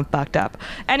gonna become fucked up.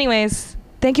 Anyways,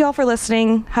 thank you all for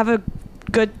listening. Have a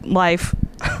good life.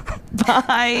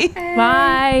 Bye.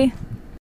 Bye.